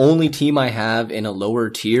here. The only team I have in a lower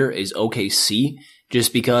tier is OKC,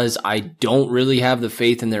 just because I don't really have the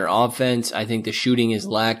faith in their offense. I think the shooting is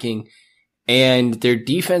lacking, and their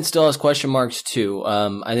defense still has question marks too.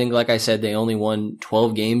 I think, like I said, they only won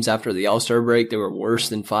 12 games after the All-Star break. They were worse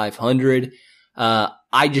than 500.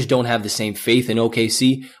 I just don't have the same faith in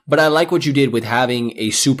OKC, but I like what you did with having a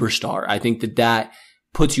superstar. I think that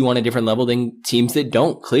puts you on a different level than teams that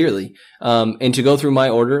don't, clearly. And to go through my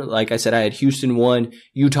order, like I said, I had Houston 1,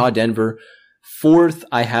 Utah, Denver. 4th,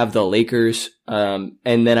 I have the Lakers. And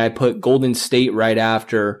then I put Golden State right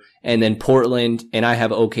after, and then Portland, and I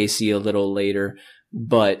have OKC a little later.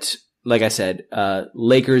 But like I said,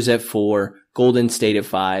 Lakers at 4, Golden State at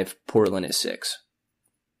 5, Portland at 6.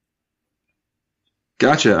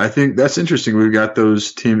 Gotcha. I think that's interesting. We've got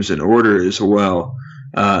those teams in order as well.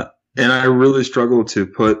 And I really struggle to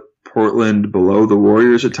put Portland below the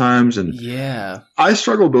Warriors at times. And yeah, I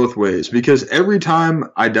struggle both ways because every time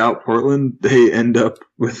I doubt Portland, they end up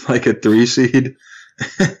with like a 3 seed.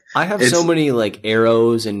 I have so many like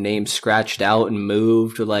arrows and names scratched out and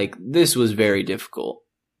moved. Like this was very difficult.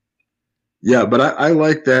 Yeah, but I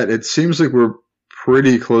like that. It seems like we're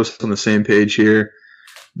pretty close on the same page here.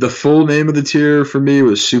 The full name of the tier for me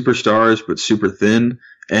was Superstars, but super thin.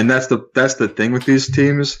 And that's the thing with these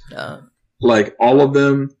teams. Like all of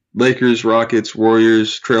them, Lakers, Rockets,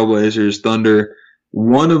 Warriors, Trailblazers, Thunder,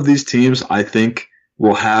 one of these teams I think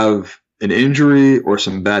will have an injury or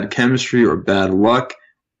some bad chemistry or bad luck,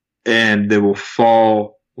 and they will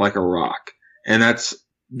fall like a rock. And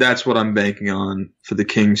that's what I'm banking on for the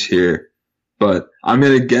Kings here. But I'm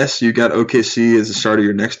going to guess you got OKC as the start of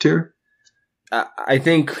your next tier? I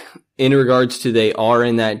think in regards to they are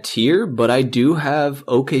in that tier, but I do have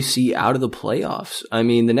OKC out of the playoffs. I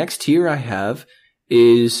mean, the next tier I have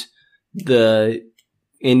is not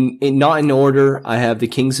in order. I have the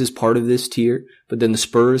Kings as part of this tier, but then the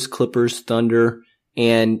Spurs, Clippers, Thunder,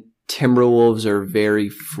 and Timberwolves are very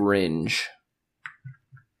fringe.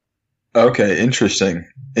 Okay, interesting.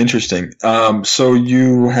 So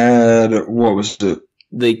you had, what was it?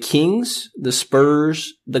 The Kings, the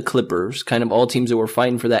Spurs, the Clippers, kind of all teams that were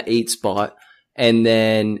fighting for that 8 spot. And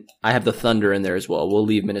then I have the Thunder in there as well. We'll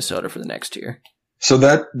leave Minnesota for the next tier. So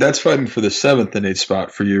that's fighting for the 7th and 8th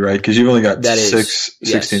spot for you, right? Because you've only got six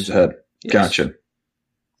teams ahead. Yes. Gotcha.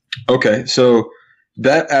 Okay, so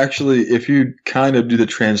that actually, if you kind of do the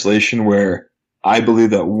translation where I believe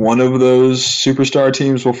that one of those superstar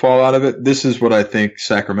teams will fall out of it, this is what I think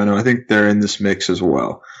Sacramento, I think they're in this mix as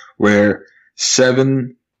well, where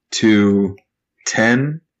 7 to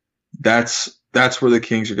 10, that's where the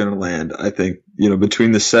Kings are going to land, I think,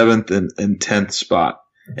 between the 7th and 10th spot.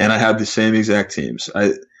 And I have the same exact teams.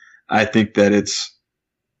 I think that it's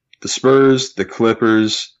the Spurs, the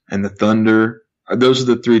Clippers, and the Thunder. Those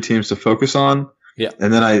are the 3 teams to focus on. Yeah.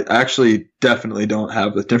 And then I actually definitely don't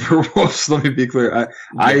have the Timberwolves. Let me be clear.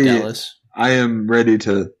 Dallas. I am ready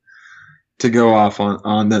to go off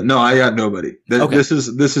on that. No, I got nobody. Okay. This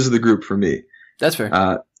is the group for me. That's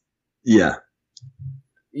fair. Yeah.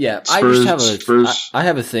 Yeah. Spurs. I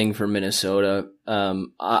have a thing for Minnesota.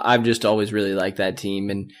 I've just always really liked that team,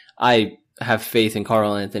 and I have faith in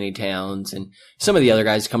Karl Anthony Towns and some of the other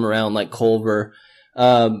guys come around like Culver.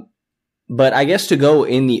 But I guess to go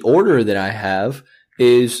in the order that I have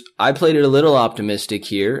is I played it a little optimistic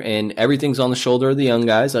here, and everything's on the shoulder of the young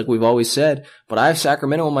guys, like we've always said. But I have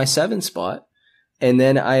Sacramento in my 7th spot. And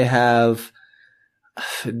then I have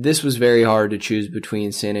 – this was very hard to choose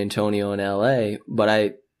between San Antonio and LA, but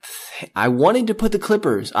I wanted to put the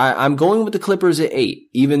Clippers. I'm going with the Clippers at 8,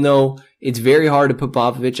 even though it's very hard to put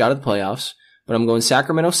Popovich out of the playoffs. But I'm going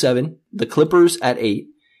Sacramento 7, the Clippers at 8,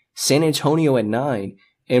 San Antonio at 9.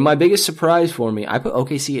 And my biggest surprise for me, I put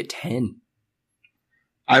OKC at 10.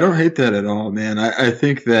 I don't hate that at all, man. I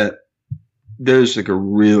think that there's like a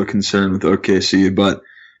real concern with OKC, but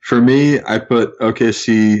for me, I put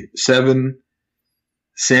OKC 7,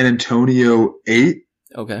 San Antonio 8.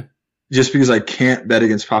 Okay. Just because I can't bet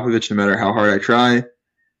against Popovich no matter how hard I try.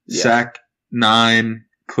 Yeah. Sac 9,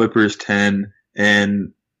 Clippers 10,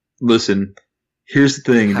 and listen, here's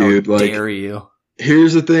the thing, dude. How dare you?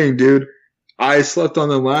 Here's the thing, dude. I slept on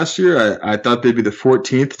them last year. I thought they'd be the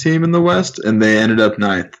 14th team in the West, and they ended up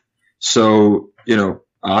 9th. So,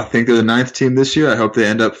 I think they're the 9th team this year. I hope they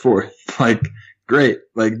end up 4th. Like, great.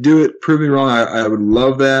 Like, do it. Prove me wrong. I would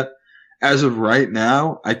love that. As of right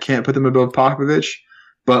now, I can't put them above Popovich.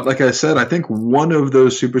 But like I said, I think one of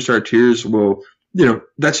those superstar tiers will,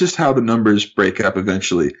 that's just how the numbers break up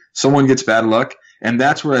eventually. Someone gets bad luck, and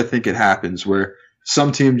that's where I think it happens, where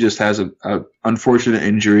some team just has a unfortunate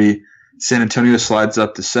injury. San Antonio slides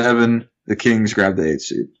up to 7. The Kings grab the 8th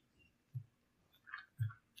seed.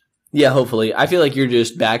 Yeah, hopefully. I feel like you're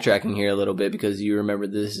just backtracking here a little bit because you remember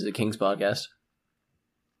this is a Kings podcast.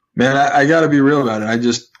 Man, I got to be real about it.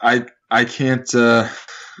 I can't.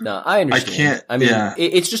 No, I understand. I can't. I mean, yeah.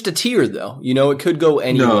 It's just a tier, though. It could go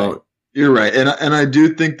anyway. No, you're right, and I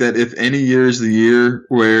do think that if any year is the year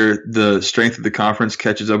where the strength of the conference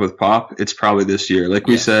catches up with Pop, it's probably this year. Like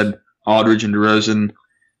we said, Aldridge and DeRozan.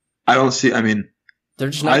 I don't see. I mean, they're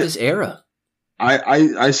just not this era.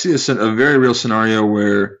 I see a very real scenario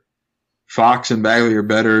where Fox and Bagley are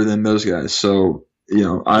better than those guys. So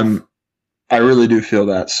I really do feel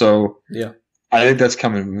that. So yeah, I think that's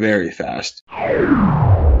coming very fast.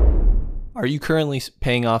 Are you currently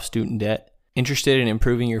paying off student debt? Interested in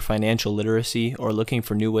improving your financial literacy or looking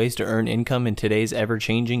for new ways to earn income in today's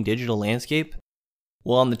ever-changing digital landscape?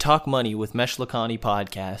 Well, on the Talk Money with Mesh Lakhani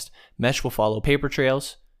podcast, Mesh will follow paper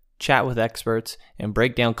trails, chat with experts, and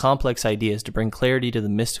break down complex ideas to bring clarity to the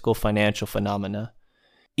mystical financial phenomena.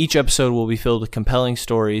 Each episode will be filled with compelling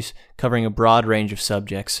stories covering a broad range of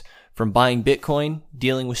subjects, from buying Bitcoin,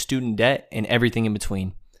 dealing with student debt, and everything in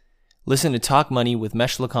between. Listen to Talk Money with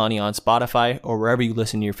Mesh Lakhani on Spotify or wherever you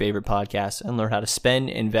listen to your favorite podcasts and learn how to spend,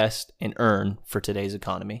 invest, and earn for today's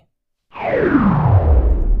economy.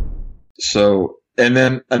 So, and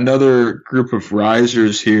then another group of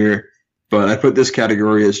risers here, but I put this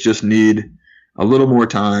category as just need a little more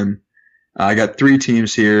time. I got 3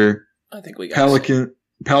 teams here. I think we got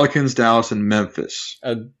Pelicans, Dallas, and Memphis.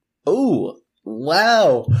 Oh,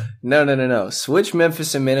 wow. No. Switch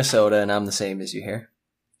Memphis and Minnesota, and I'm the same as you here.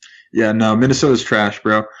 Yeah, no, Minnesota's trash,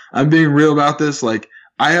 bro. I'm being real about this. Like,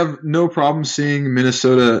 I have no problem seeing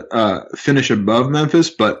Minnesota finish above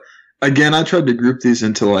Memphis, but again, I tried to group these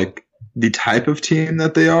into like the type of team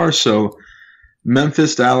that they are. So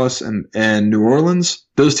Memphis, Dallas, and New Orleans,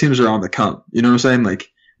 those teams are on the come. You know what I'm saying? Like,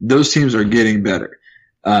 those teams are getting better.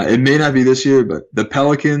 It may not be this year, but the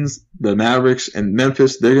Pelicans, the Mavericks, and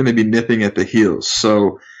Memphis, they're going to be nipping at the heels.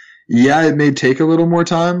 So, yeah, it may take a little more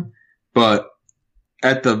time, but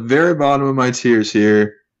at the very bottom of my tiers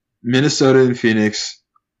here, Minnesota and Phoenix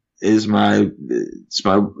is it's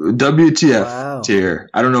my WTF tier.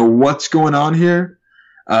 I don't know what's going on here.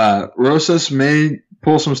 Rosas may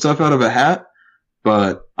pull some stuff out of a hat,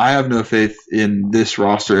 but I have no faith in this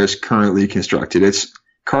roster as currently constructed. It's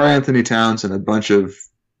Karl Anthony Towns and a bunch of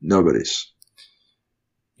nobodies.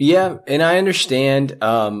 Yeah, and I understand.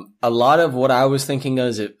 A lot of what I was thinking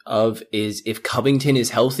is if Covington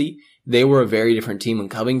is healthy, they were a very different team when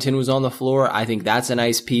Covington was on the floor. I think that's a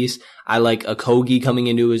nice piece. I like Okogie coming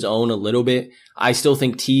into his own a little bit. I still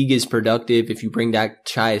think Teague is productive if you bring back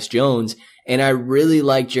Tyus Jones, and I really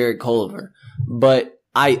like Jarrett Culver. But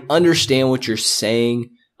I understand what you're saying.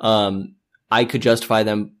 I could justify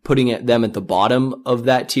them putting them at the bottom of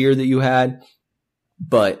that tier that you had,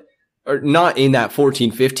 but or not in that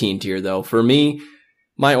 14-15 tier though. For me,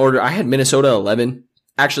 my order, I had Minnesota 11.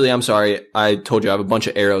 Actually, I'm sorry. I told you I have a bunch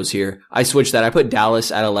of arrows here. I switched that. I put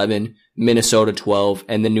Dallas at 11, Minnesota 12,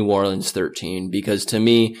 and then New Orleans 13, because to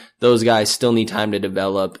me, those guys still need time to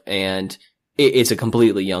develop, and it's a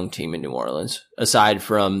completely young team in New Orleans, aside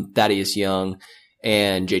from Thaddeus Young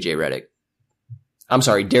and JJ Redick. I'm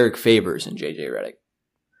sorry, Derek Favors and JJ Redick.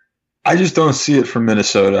 I just don't see it from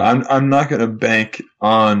Minnesota. I'm not going to bank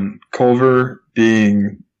on Culver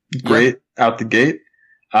being great out the gate.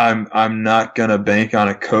 I'm not going to bank on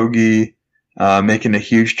Okogie making a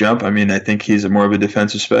huge jump. I mean, I think he's more of a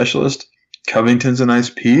defensive specialist. Covington's a nice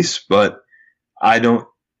piece, but I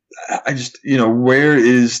just, where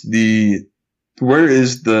is the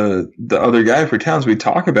other guy for Towns? We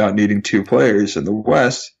talk about needing two players in the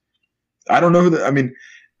West. I don't know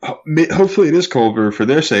hopefully it is Culver for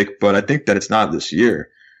their sake, but I think that it's not this year.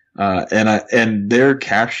 And their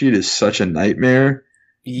cap sheet is such a nightmare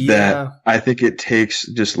that I think it takes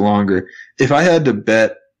just longer. If I had to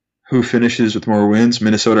bet who finishes with more wins,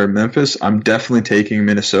 Minnesota or Memphis, I'm definitely taking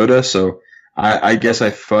Minnesota. So I guess I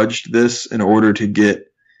fudged this in order to get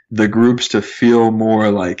the groups to feel more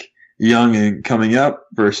like young and coming up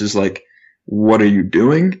versus like, what are you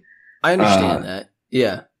doing? I understand that.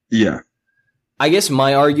 Yeah. Yeah. I guess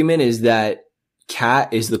my argument is that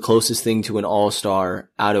Cat is the closest thing to an all-star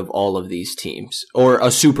out of all of these teams, or a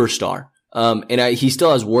superstar. He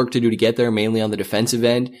still has work to do to get there, mainly on the defensive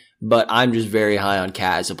end, but I'm just very high on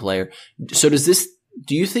Cat as a player. So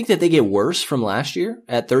do you think that they get worse from last year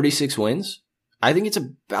at 36 wins? I think it's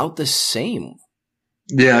about the same.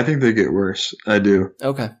 Yeah, I think they get worse. I do.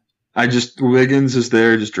 Okay. Wiggins is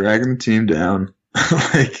there just dragging the team down.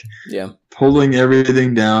 Pulling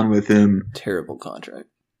everything down with him. Terrible contract.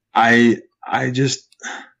 I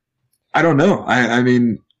don't know. I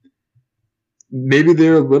mean, maybe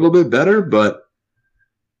they're a little bit better, but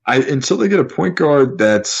until they get a point guard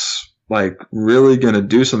that's like really going to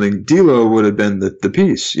do something, D'Lo would have been the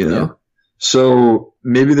piece, Yeah. So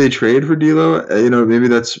maybe they trade for D'Lo. Maybe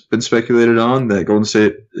that's been speculated on that Golden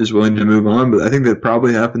State is willing to move on, but I think that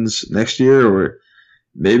probably happens next year, or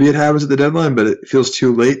maybe it happens at the deadline, but it feels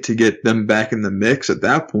too late to get them back in the mix at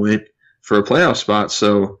that point for a playoff spot.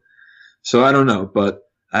 So I don't know, but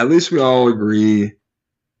at least we all agree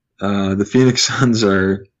the Phoenix Suns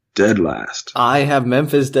are dead last. I have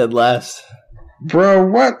Memphis dead last. Bro,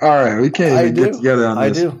 what? All right, we can't even get together on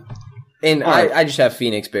this. I do. And I just have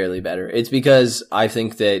Phoenix barely better. It's because I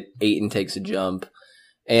think that Ayton takes a jump.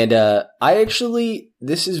 And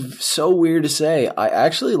this is so weird to say, I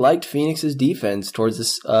actually liked Phoenix's defense towards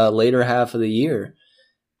this later half of the year.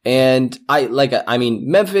 And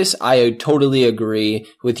Memphis, I totally agree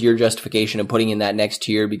with your justification of putting in that next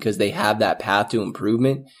tier because they have that path to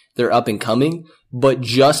improvement. They're up and coming. But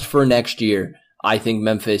just for next year, I think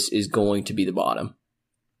Memphis is going to be the bottom.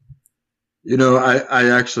 I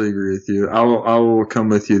actually agree with you. I will come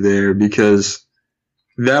with you there because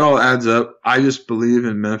that all adds up. I just believe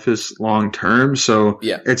in Memphis long term. So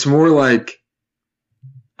It's more like,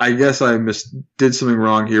 I guess I did something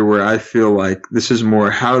wrong here where I feel like this is more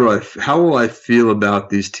how will I feel about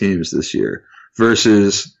these teams this year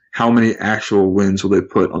versus how many actual wins will they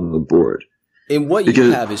put on the board. And what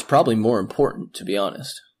you have is probably more important, to be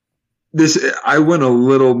honest. I went a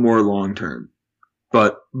little more long term,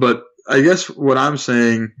 but I guess what I'm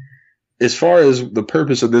saying, as far as the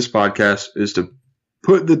purpose of this podcast, is to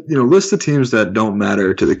put list the teams that don't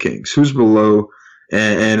matter to the Kings. Who's below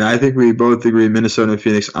And I think we both agree Minnesota and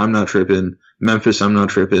Phoenix, I'm not tripping. Memphis, I'm not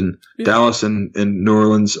tripping. Yeah. Dallas and New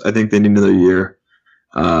Orleans, I think they need another year.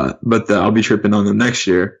 But I'll be tripping on them next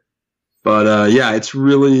year. But yeah, it's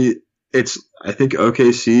I think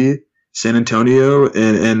OKC, San Antonio,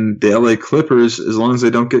 and the LA Clippers, as long as they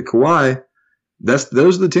don't get Kawhi, those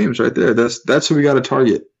are the teams right there. That's who we got to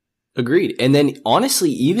target. Agreed. And then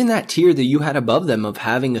honestly, even that tier that you had above them of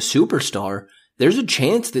having a superstar, there's a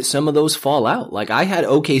chance that some of those fall out. Like I had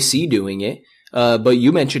OKC doing it, but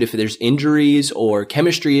you mentioned if there's injuries or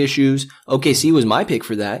chemistry issues, OKC was my pick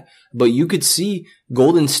for that. But you could see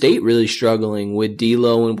Golden State really struggling with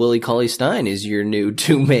D'Lo and Willie Cauley-Stein as your new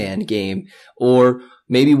two-man game. Or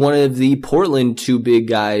maybe one of the Portland two big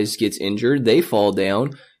guys gets injured, they fall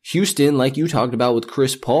down. Houston, like you talked about with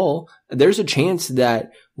Chris Paul, there's a chance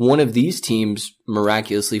that one of these teams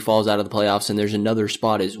miraculously falls out of the playoffs and there's another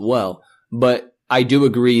spot as well. But I do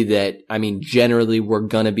agree that, I mean, generally we're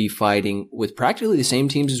going to be fighting with practically the same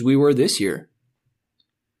teams as we were this year.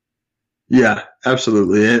 Yeah,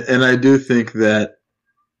 absolutely. And I do think that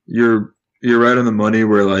you're right on the money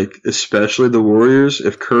where, like, especially the Warriors,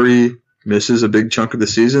 if Curry misses a big chunk of the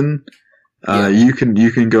season, you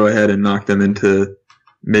can go ahead and knock them into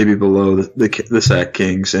maybe below the Sac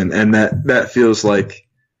Kings. And that feels like,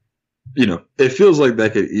 it feels like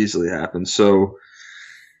that could easily happen. So,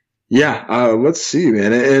 yeah, let's see,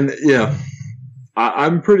 man. And yeah,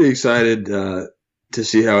 I'm pretty excited to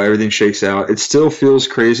see how everything shakes out. It still feels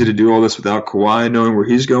crazy to do all this without Kawhi, knowing where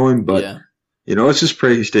he's going, but let's just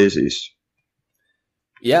pray he stays east.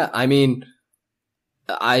 Yeah, I mean,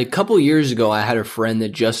 a couple years ago, I had a friend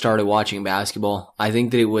that just started watching basketball. I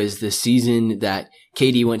think that it was the season that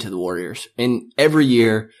KD went to the Warriors, and every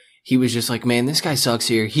year he was just like, man, this guy sucks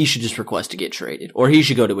here. He should just request to get traded, or he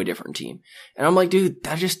should go to a different team. And I'm like, dude,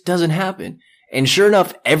 that just doesn't happen. And sure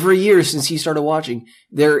enough, every year since he started watching,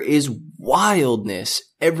 there is wildness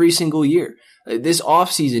every single year. This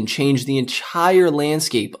offseason changed the entire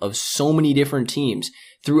landscape of so many different teams.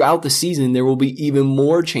 Throughout the season, there will be even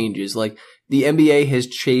more changes. Like, the NBA has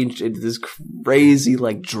changed into this crazy,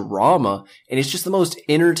 like, drama, and it's just the most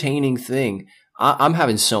entertaining thing. I'm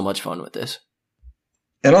having so much fun with this.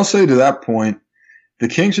 And I'll say to that point, the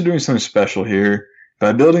Kings are doing something special here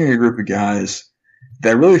by building a group of guys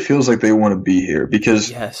that really feels like they want to be here,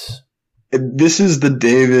 because this is the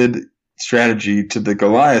David strategy to the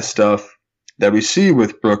Goliath stuff that we see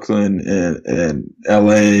with Brooklyn and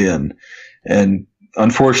LA and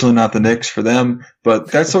unfortunately not the Knicks for them.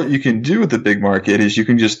 But that's what you can do with the big market, is you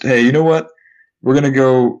can just, hey, you know what? We're going to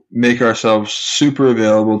go make ourselves super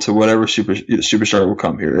available to whatever superstar will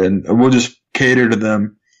come here, and we'll just cater to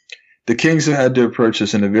them. The Kings have had to approach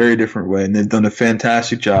this in a very different way, and they've done a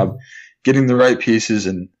fantastic job getting the right pieces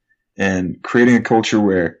and creating a culture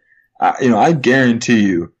where, I guarantee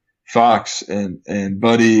you, Fox and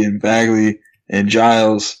Buddy and Bagley and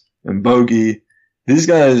Giles and Bogey, these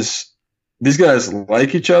guys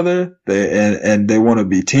like each other. They want to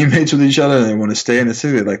be teammates with each other, and they want to stay in the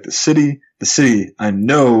city. They like the city. The city, I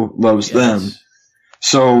know, loves them.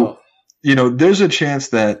 So, there's a chance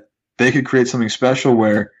that they could create something special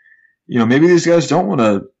where, maybe these guys don't want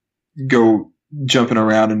to go jumping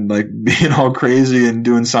around and like being all crazy and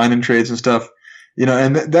doing sign-in trades and stuff,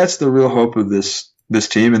 and that's the real hope of this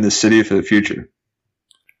team and this city for the future.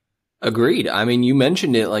 Agreed. I mean, you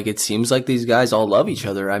mentioned it, like, it seems like these guys all love each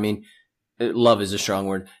other. I mean, love is a strong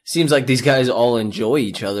word. Seems like these guys all enjoy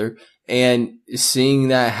each other, and seeing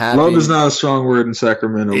that happen. Love is not a strong word in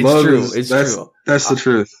Sacramento. It's love true. It's true. That's the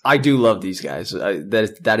truth. I do love these guys.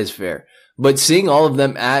 That is fair. But seeing all of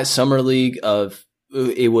them at Summer League,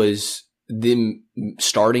 it was them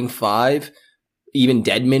starting five. Even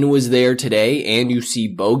Dedmon was there today, and you see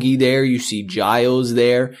Bogey there, you see Giles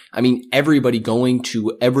there. I mean, everybody going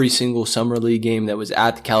to every single Summer League game that was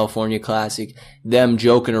at the California Classic, them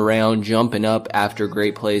joking around, jumping up after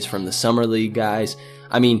great plays from the Summer League guys.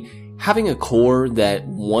 I mean, having a core that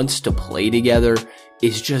wants to play together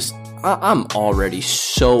is just, I'm already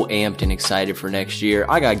so amped and excited for next year.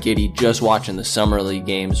 I got giddy just watching the Summer League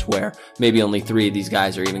games where maybe only 3 of these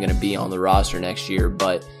guys are even going to be on the roster next year,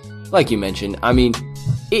 but like you mentioned, I mean,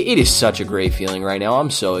 it is such a great feeling right now. I'm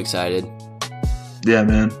so excited. Yeah,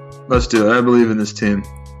 man. Let's do it. I believe in this team.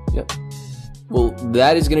 Yep. Well,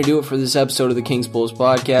 that is going to do it for this episode of the Kings Bulls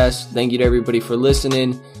podcast. Thank you to everybody for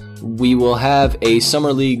listening. We will have a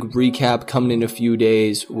Summer League recap coming in a few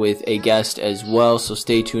days with a guest as well, so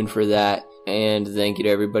stay tuned for that. And thank you to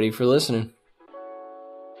everybody for listening.